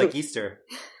weekend. It's like Easter.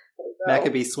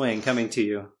 Maccabee Swing coming to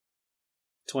you,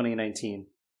 2019.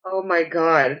 Oh my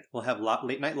god! We'll have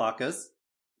late night latkes.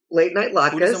 Late night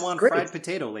latkes. Who doesn't want fried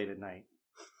potato late at night?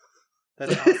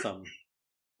 That's awesome.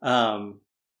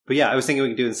 But yeah, I was thinking we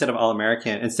could do, instead of All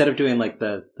American, instead of doing like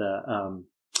the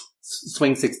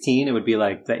Swing 16, it would be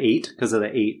like the 8 because of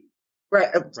the 8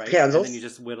 right candles. And then you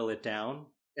just whittle it down.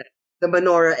 The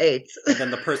menorah 8. And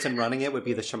then the person running it would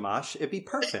be the shamash. It'd be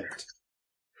perfect.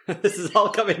 This is all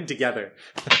coming together.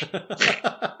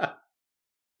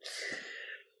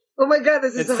 Oh my god,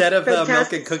 this is instead of milk and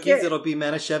fantastic cookies, skit. it'll be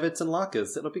Manischewitz and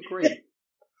latkes. It'll be great.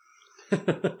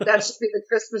 That should be the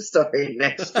Christmas story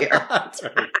next year. That's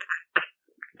right.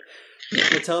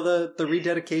 We'll tell the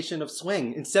rededication of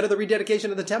Swing instead of the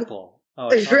rededication of the temple. Oh,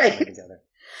 it's all Right. coming together.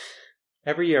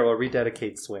 Every year we'll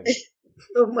rededicate Swing.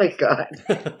 Oh my God.